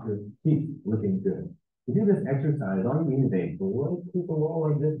your posture keeps looking good. To do this exercise, all you need is a bright people wall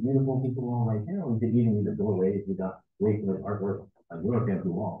like this, beautiful people wall right now. You could even use a doorway if you got way too much artwork on your fancy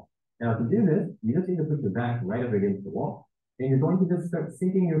wall. Now, to do this, you just need to put your back right up against the wall. And you're going to just start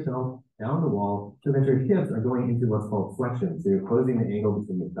sinking yourself down the wall so that your hips are going into what's called flexion. So you're closing the angle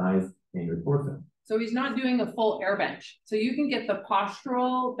between your thighs and your torso. So he's not doing a full air bench. So you can get the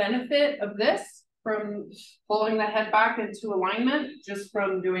postural benefit of this from pulling the head back into alignment just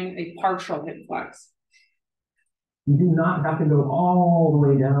from doing a partial hip flex. You do not have to go all the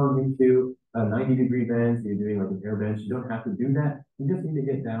way down into a 90-degree bench. You're doing like an air bench. You don't have to do that. You just need to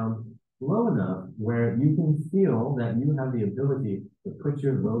get down low enough where you can feel that you have the ability to put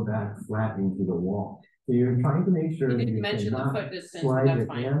your low back flat into the wall. So you're trying to make sure You that didn't you mention the cannot foot distance, slide that's your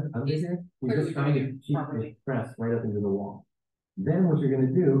fine. hand under He's here. You're just trying to keep properly. it pressed right up into the wall. Then what you're going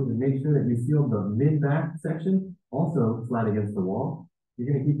to do is make sure that you feel the mid-back section also flat against the wall.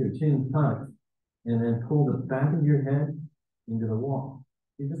 You're going to keep your chin tucked and then pull the back of your head into the wall.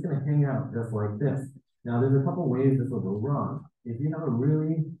 You're just going to hang out just like this. Now, there's a couple ways this will go wrong. If you have a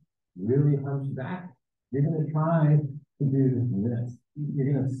really hunched back, you're going to try to do this.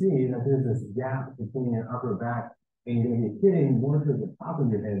 You're going to see that there's this gap between your upper back and you're going to be hitting more to the top of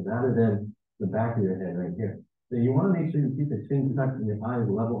your head rather than the back of your head right here. So you want to make sure you keep the chin tucked and your eyes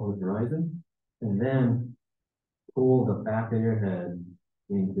level on the horizon, and then pull the back of your head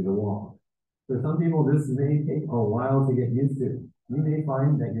into the wall. For some people, this may take a while to get used to. You may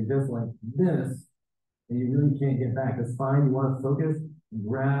find that you're just like this, and you really can't get back. That's fine. You want to focus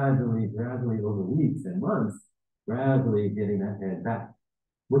gradually over weeks and months, gradually getting that head back.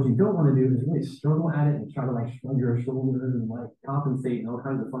 What you don't want to do is really struggle at it and try to like shrug your shoulders and like compensate in all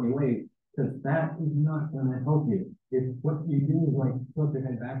kinds of funny ways, because that is not going to help you. If what you do is like flip your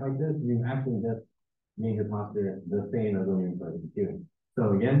head back like this, you actually just made your posture the same as when you started doing.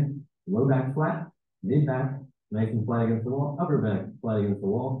 So again, low back flat, mid back nice and flat against the wall, upper back flat against the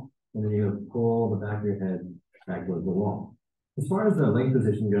wall, and then you're going to pull the back of your head back towards the wall. As far as the leg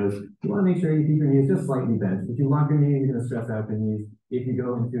position goes, you want to make sure you keep your knees just slightly bent. If you lock your knees, you're going to stress out your knees. If you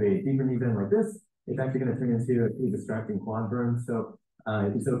go into a deeper knee bend like this, it's actually gonna turn into a pretty distracting quad burn. So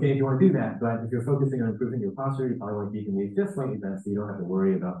it's okay if you want to do that, but if you're focusing on improving your posture, you probably want to keep your knees just slightly bent so you don't have to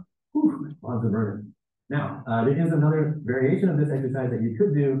worry about quads are burning. Now, there is another variation of this exercise that you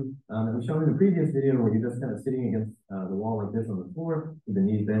could do that we showed in the previous video where you're just kind of sitting against the wall like this on the floor with the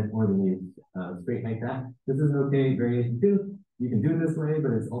knees bent or the knees straight like that. This is an okay variation too. You can do it this way,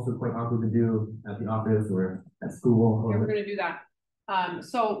 but it's also quite awkward to do at the office or at school. Okay, we're gonna do that.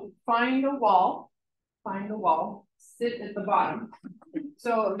 So find a wall, sit at the bottom.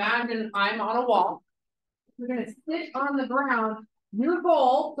 So imagine I'm on a wall. We're gonna sit on the ground. Your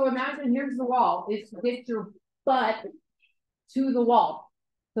goal, so imagine here's the wall, is to get your butt to the wall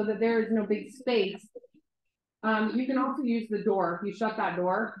so that there is no big space. You can also use the door. If you shut that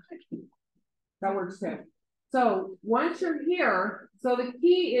door, that works too. So once you're here, so the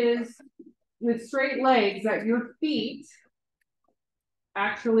key is with straight legs that your feet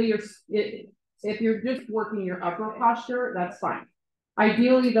actually if you're just working your upper posture, that's fine.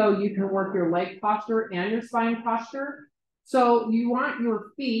 Ideally though, you can work your leg posture and your spine posture. So you want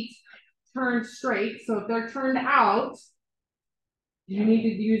your feet turned straight. So if they're turned out, you need to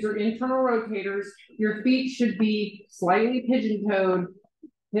use your internal rotators. Your feet should be slightly pigeon-toed,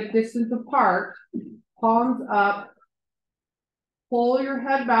 hip distance apart, palms up, pull your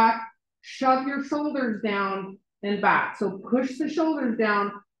head back, shove your shoulders down and back. So push the shoulders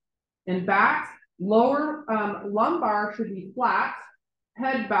down and back. Lower lumbar should be flat,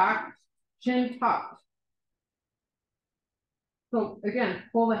 head back, chin tucked. So again,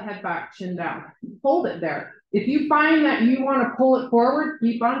 pull the head back, chin down, hold it there. If you find that you want to pull it forward,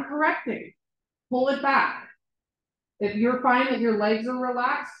 keep on correcting, pull it back. If you're fine that your legs are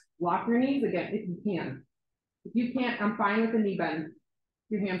relaxed, lock your knees again, if you can. If you can't, I'm fine with the knee bend.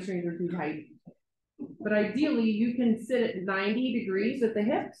 Your hamstrings are too tight. But ideally, you can sit at 90 degrees at the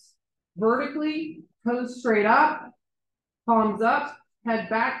hips, vertically, toes straight up, palms up, head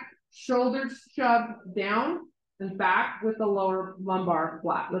back, shoulders shoved down and back with the lower lumbar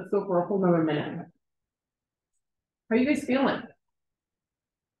flat. Let's go for a whole nother minute. How are you guys feeling?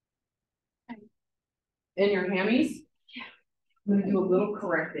 In your hammies? Yeah. I'm gonna do a little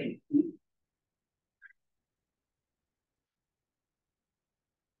correcting.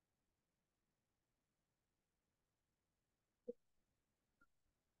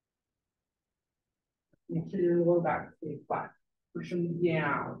 Make sure your lower back stays flat. Push them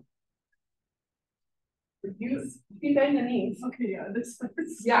down. You can bend the knees. Okay, yeah, this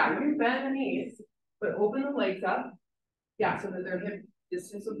is. Yeah, you can bend the knees, but open the legs up. Yeah, so that they're hip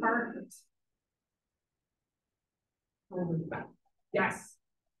distance apart. Yes.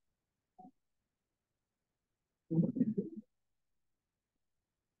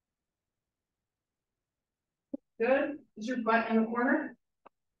 Good. Is your butt in the corner?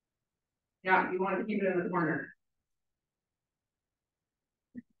 Yeah, you want to keep it in the corner.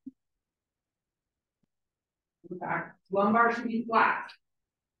 Back. Lumbar should be flat.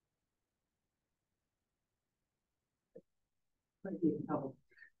 You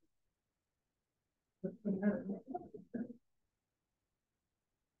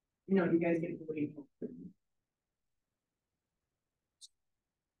know, you guys get to wait.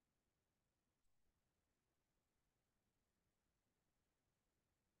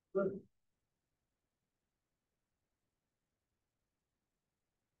 Good.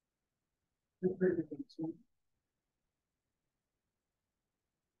 It's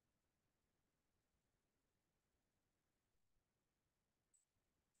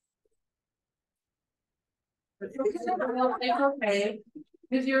okay.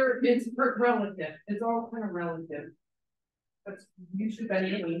 Because it's relative. It's all kind of relative. That's usually better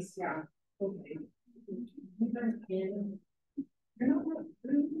anyways, yeah. Okay.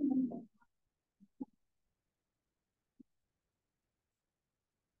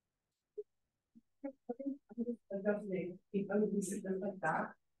 Like that.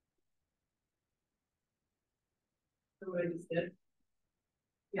 So what I just did.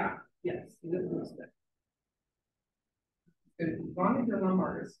 Yeah, yes, this is good. Good. As long as your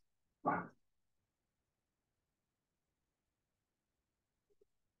lumbar is flat.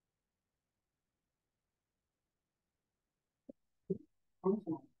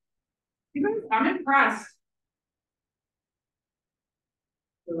 You guys, I'm impressed.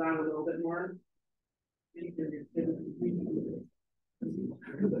 Go down a little bit more.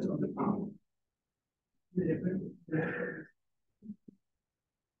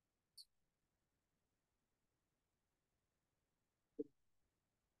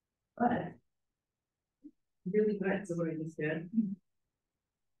 But really good, so what I just did.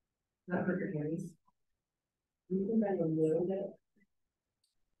 Not hurt your hands. You can bend a little bit.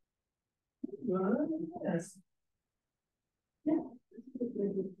 Yes. Yeah.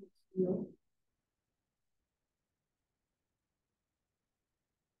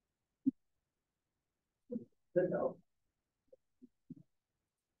 Good though.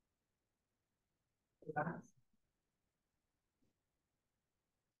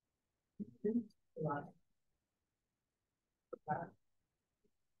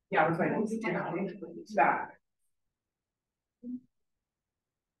 Yeah, we're trying to back.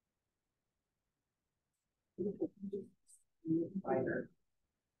 Lighter.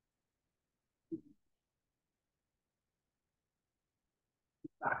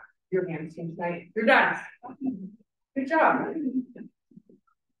 Back. Your hands seem tight. You're done. Good job. Is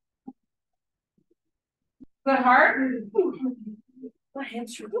that hard? My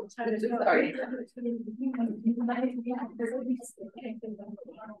hands are Sorry.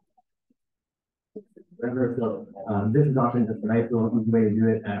 So, this is often just a nice little easy way to do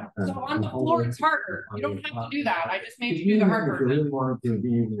it at. So on the floor, it's harder. You don't have to do that. I just made you do the hard If you part. really wanted to be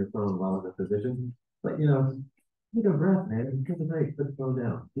using your phone while in this position, but you know, take a breath, man, take a break, put the phone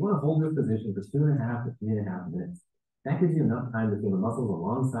down. You want to hold this position for 2.5 to 3.5 minutes. That gives you enough time to feel the muscles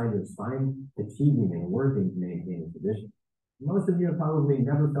alongside your spine fatiguing and working to maintain the position. Most of you have probably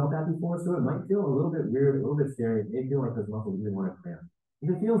never felt that before, so it might feel a little bit weird, a little bit scary. It may feel like those muscles really want to cramp. If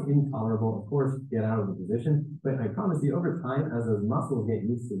it feels intolerable, of course, get out of the position. But I promise you, over time, as those muscles get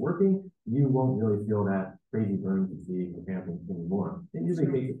used to working, you won't really feel that crazy burning fatigue or cramping anymore. It usually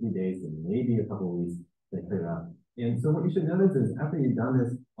takes a few days and maybe a couple of weeks to clear out. And so what you should notice is after you've done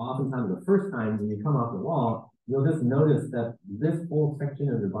this, oftentimes the first time when you come off the wall, you'll just notice that this whole section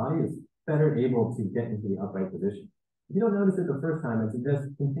of your body is better able to get into the upright position. If you don't notice it the first time, I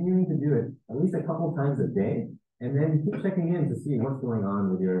suggest continuing to do it at least a couple times a day, and then keep checking in to see what's going on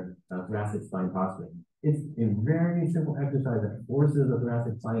with your thoracic spine posturing. It's a very simple exercise that forces the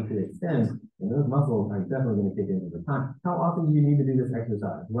thoracic spine to extend, and those muscles are definitely going to kick in over time. How often do you need to do this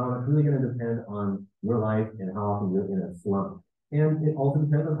exercise? Well, it's really going to depend on your life and how often you're in a slump. And it also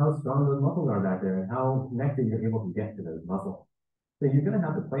depends on how strong those muscles are back there and how connected you're able to get to those muscles. So you're going to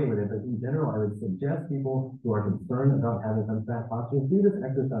have to play with it, but in general, I would suggest people who are concerned about having some fat posture do this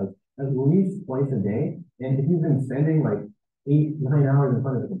exercise at least twice a day. And if you've been spending like 8-9 hours in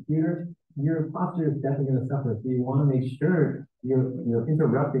front of the computer, your posture is definitely going to suffer. So you want to make sure you're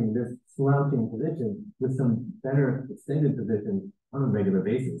interrupting this slouching position with some better extended positions on a regular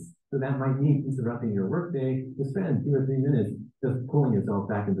basis. So that might mean interrupting your workday to spend 2 or 3 minutes just pulling yourself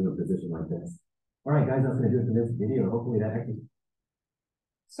back into a position like this. All right, guys, that's going to do it for this video. Hopefully that exercise.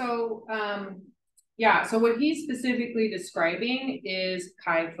 So, yeah, so what he's specifically describing is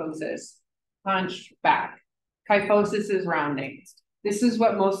kyphosis, hunch back. Kyphosis is rounding. This is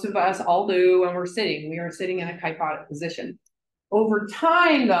what most of us all do when we're sitting. We are sitting in a kyphotic position. Over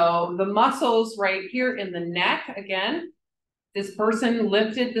time, though, the muscles right here in the neck, again, this person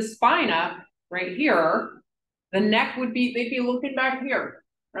lifted the spine up right here. The neck would be, they'd be looking back here,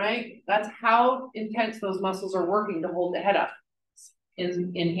 right? That's how intense those muscles are working to hold the head up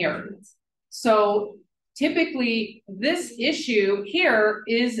in here. So typically this issue here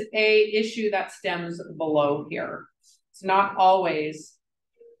is a issue that stems below here. It's not always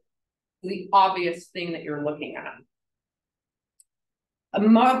the obvious thing that you're looking at.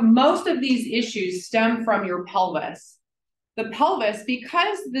 Most of these issues stem from your pelvis. The pelvis,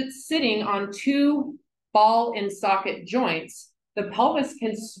 because it's sitting on 2 ball and socket joints, the pelvis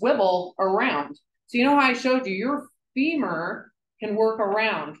can swivel around. So you know how I showed you your femur can work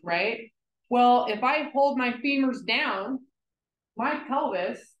around, right? Well, if I hold my femurs down, my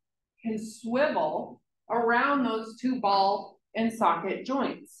pelvis can swivel around those 2 ball and socket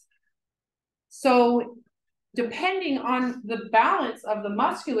joints. So depending on the balance of the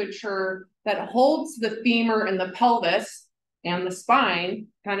musculature that holds the femur and the pelvis and the spine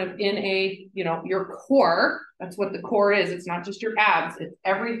kind of in a, you know, your core, that's what the core is. It's not just your abs, it's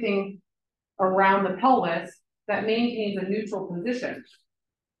everything around the pelvis that maintains a neutral position.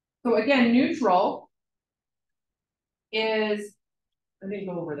 So again, neutral is, let me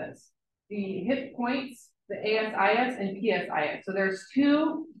go over this. The hip points, the ASIS and PSIS. So there's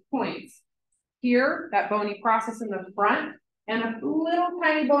 2 points here, that bony process in the front, and a little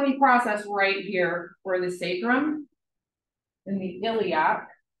tiny bony process right here where the sacrum and the iliac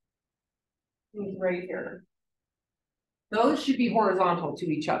is right here. Those should be horizontal to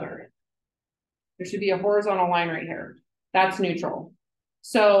each other. There should be a horizontal line right here. That's neutral.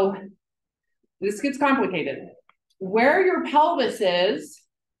 So this gets complicated. Where your pelvis is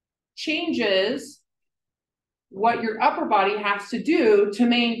changes what your upper body has to do to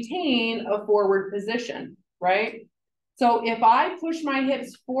maintain a forward position, right? So if I push my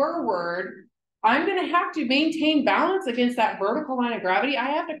hips forward I'm gonna have to maintain balance against that vertical line of gravity.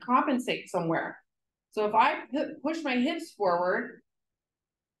 I have to compensate somewhere. So if I push my hips forward,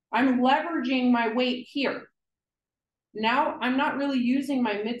 I'm leveraging my weight here. Now I'm not really using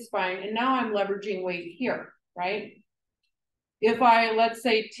my mid-spine, and now I'm leveraging weight here, right? If I, let's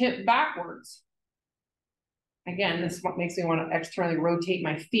say, tip backwards, again, this is what makes me want to externally rotate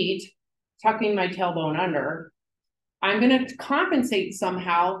my feet, tucking my tailbone under. I'm going to compensate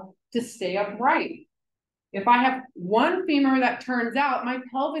somehow to stay upright. If I have one femur that turns out, my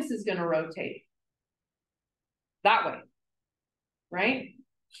pelvis is going to rotate that way, right?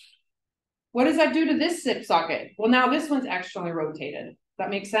 What does that do to this hip socket? Well, now this one's externally rotated. Does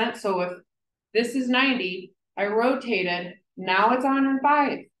that make sense? So if this is 90, I rotated, now it's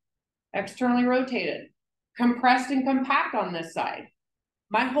 105, externally rotated, compressed and compact on this side.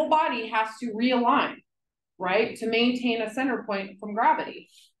 My whole body has to realign, right? To maintain a center point from gravity.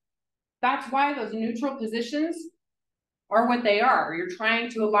 That's why those neutral positions are what they are. You're trying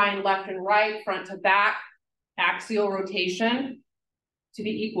to align left and right, front to back, axial rotation to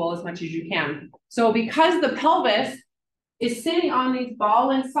be equal as much as you can. So because the pelvis is sitting on these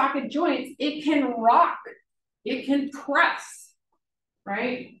ball and socket joints, it can rock, it can press,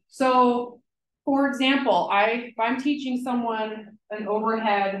 right? So for example, if I'm teaching someone an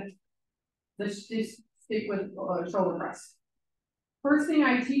overhead, let's just stick with shoulder press. First thing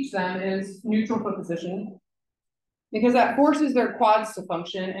I teach them is neutral foot position, because that forces their quads to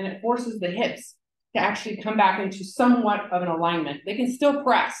function and it forces the hips to actually come back into somewhat of an alignment. They can still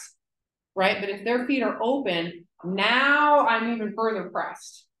press, right? But if their feet are open, now I'm even further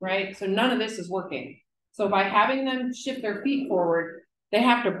pressed, right? So none of this is working. So by having them shift their feet forward, they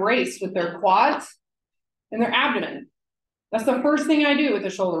have to brace with their quads and their abdomen. That's the first thing I do with the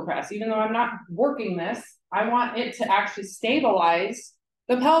shoulder press. Even though I'm not working this, I want it to actually stabilize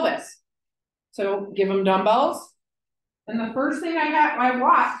the pelvis. So give them dumbbells. And the first thing I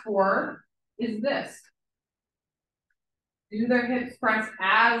watch for is this. Do their hips press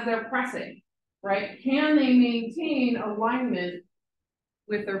as they're pressing, right? Can they maintain alignment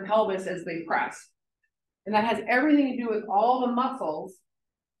with their pelvis as they press? And that has everything to do with all the muscles,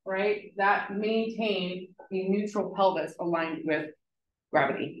 right, that maintain a neutral pelvis aligned with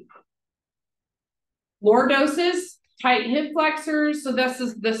gravity. Lordosis, tight hip flexors. So this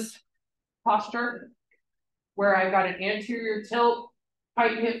is this posture where I've got an anterior tilt,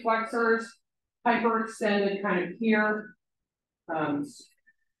 tight hip flexors, hyperextended kind of here. You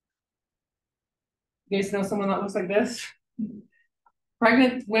guys know someone that looks like this?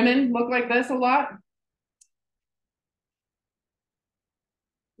 Pregnant women look like this a lot.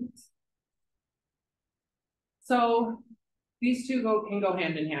 So these two can go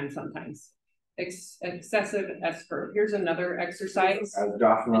hand in hand sometimes. Excessive S curve. Here's another exercise. As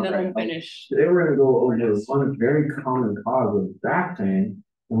Josh and then we'll finish. Today we're going to go over one very common cause of back pain,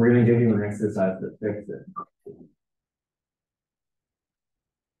 and we're going to give you an exercise to fix it.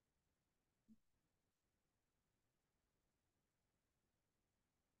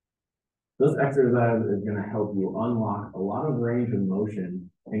 This exercise is going to help you unlock a lot of range of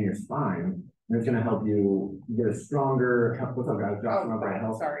motion in your spine, and it's going to help you get a stronger, what's up guys, Josh,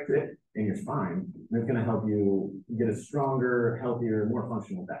 fit in your spine, and it's going to help you get a stronger, healthier, more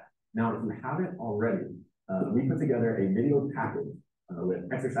functional back. Now, if you haven't already, we put together a video package with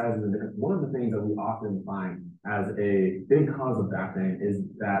exercises and different. One of the things that we often find as a big cause of back pain is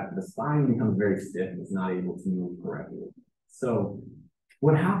that the spine becomes very stiff and it's not able to move correctly. So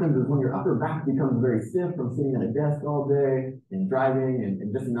what happens is when your upper back becomes very stiff from sitting at a desk all day and driving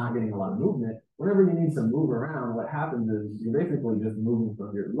and just not getting a lot of movement, whenever you need to move around, what happens is you're basically just moving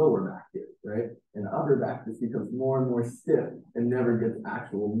from your lower back here, right? And the upper back just becomes more and more stiff and never gets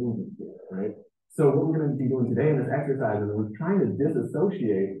actual movement here, right? So what we're going to be doing today in this exercise is we're trying to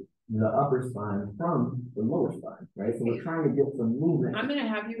disassociate the upper spine from the lower spine, right? So we're trying to get some movement. I'm going to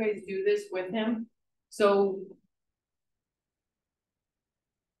have you guys do this with him. So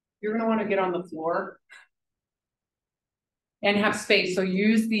you're going to want to get on the floor and have space. So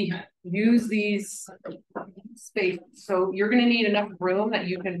use these space. So you're going to need enough room that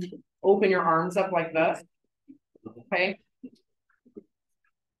you can open your arms up like this. Okay.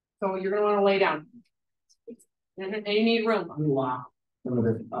 So you're going to want to lay down. And you need room. Unlock some of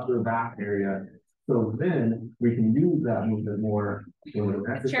this upper back area. So then we can use that movement more when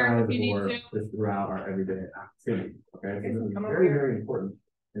we're exercising or just throughout our everyday activity. Okay. So this is very, very important.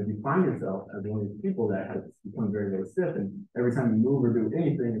 And if you find yourself as one of these people that has become very, very stiff, and every time you move or do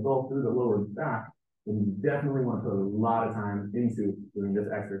anything, it's all through the lower back, then you definitely want to put a lot of time into doing this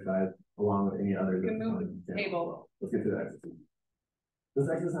exercise along with any other. You can move the table. Let's get to that exercise. This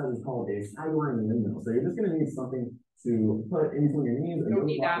exercise is called a sideline windmill. So you're just gonna need something to put in between your knees, a Don't yoga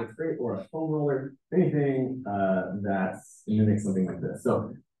need block that. that's great, or a foam roller, anything that mimics something like this.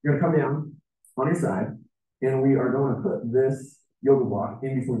 So you're gonna come down on your side, and we are going to put this yoga block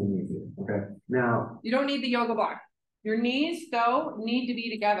in between the knees here. Okay. Now You don't need the yoga block. Your knees, though, need to be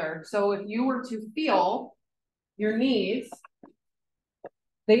together. So if you were to feel your knees,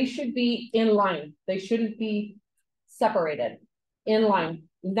 they should be in line. They shouldn't be separated, in line.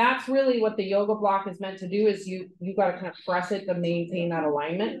 That's really what the yoga block is meant to do, is you got to kind of press it to maintain that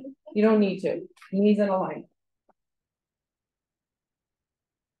alignment. You don't need to. Knees in a line.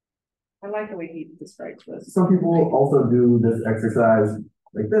 I like the way he describes this. some people also do this exercise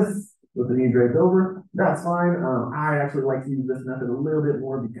like this with the knee draped over. That's fine. I actually like to use this method a little bit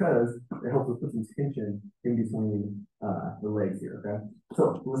more because it helps us put some tension in between the legs here. Okay,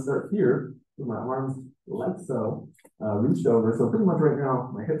 so let's start here with my arms like so, reached over. So pretty much right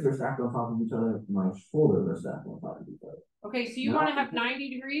now, my hips are stacked on top of each other, my shoulders are stacked on top of each other. Okay, so you want to have 90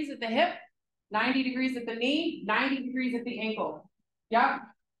 degrees at the hip, 90 degrees at the knee, 90 degrees at the ankle. Yep.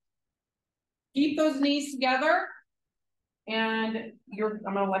 Keep those knees together. And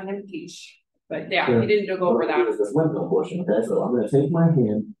I'm gonna let him teach. But yeah, he didn't go over that. This windmill portion, okay? So I'm gonna take my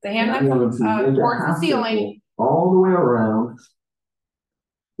hand. The hand I'm going that's to make a towards the half ceiling. circle all the way around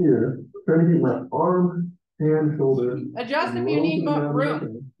here, trying to keep my arm, hand, shoulder. Adjust if you need more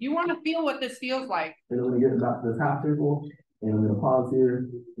room. You want to feel what this feels like. And I'm gonna get back to this half circle, and I'm gonna pause here,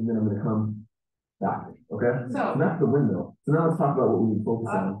 and then I'm gonna come back, okay? So that's the windmill. So now let's talk about what we can focus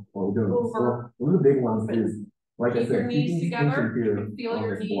on while we're doing this. So one of the big ones is, like I Keep your said, knees keeping together. tension here You can feel on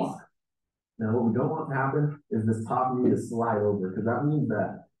your this knees. block. Now, what we don't want to happen is this top knee to slide over, because that means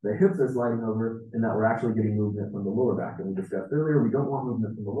that the hips are sliding over and that we're actually getting movement from the lower back that we discussed earlier. We don't want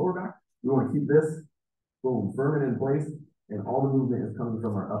movement from the lower back. We want to keep this, boom, firm and in place, and all the movement is coming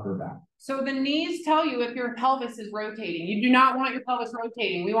from our upper back. So the knees tell you if your pelvis is rotating. You do not want your pelvis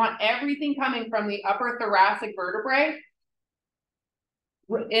rotating. We want everything coming from the upper thoracic vertebrae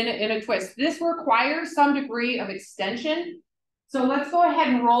in a twist. This requires some degree of extension. So let's go ahead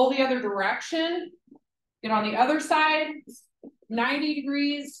and roll the other direction. Get on the other side, 90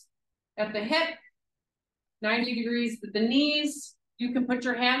 degrees at the hip, 90 degrees at the knees. You can put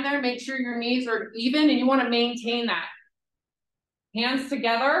your hand there, make sure your knees are even, and you want to maintain that. Hands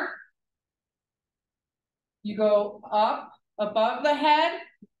together. You go up above the head.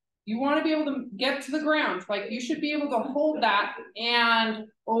 You want to be able to get to the ground. Like you should be able to hold that and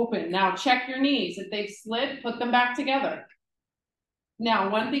open. Now check your knees. If they've slid, put them back together.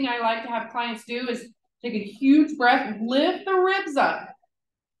 Now, one thing I like to have clients do is take a huge breath, lift the ribs up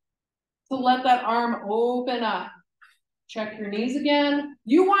to let that arm open up. Check your knees again.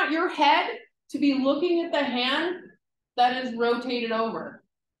 You want your head to be looking at the hand that is rotated over.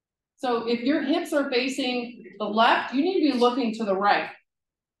 So if your hips are facing the left, you need to be looking to the right.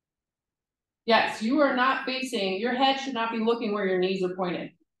 Yes, you are not facing, your head should not be looking where your knees are pointed.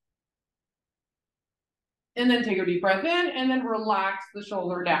 And then take a deep breath in and then relax the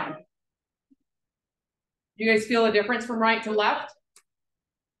shoulder down. You guys feel a difference from right to left?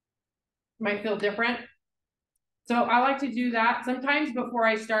 Might feel different. So I like to do that sometimes before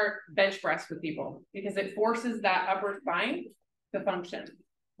I start bench press with people because it forces that upper spine to function.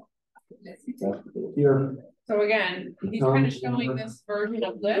 Here. So again, he's kind of showing this version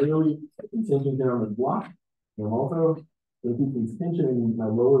of lift. Really tension here on the block. And I'm also going to keep some tension in my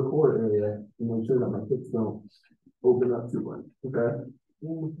lower core area to make sure that my hips don't open up too much. Okay.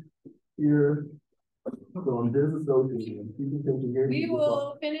 Here. So there's a association. Keeping tension here. We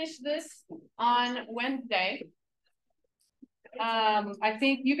will finish this on Wednesday. I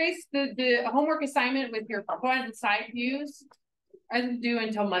think you guys, the homework assignment with your front and side views isn't due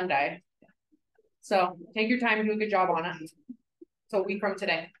until Monday. So take your time and do a good job on it. So a week from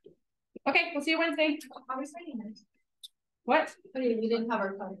today. Okay, we'll see you Wednesday. I was reading it. What? Oh, you didn't have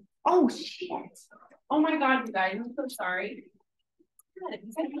our phone. Oh shit. Oh my god, you guys, I'm so sorry.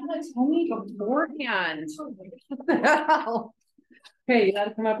 Tell me beforehand. Okay, you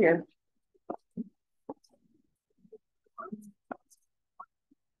gotta come up here.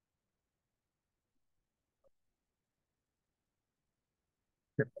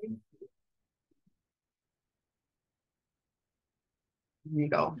 Here you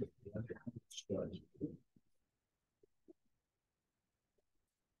go.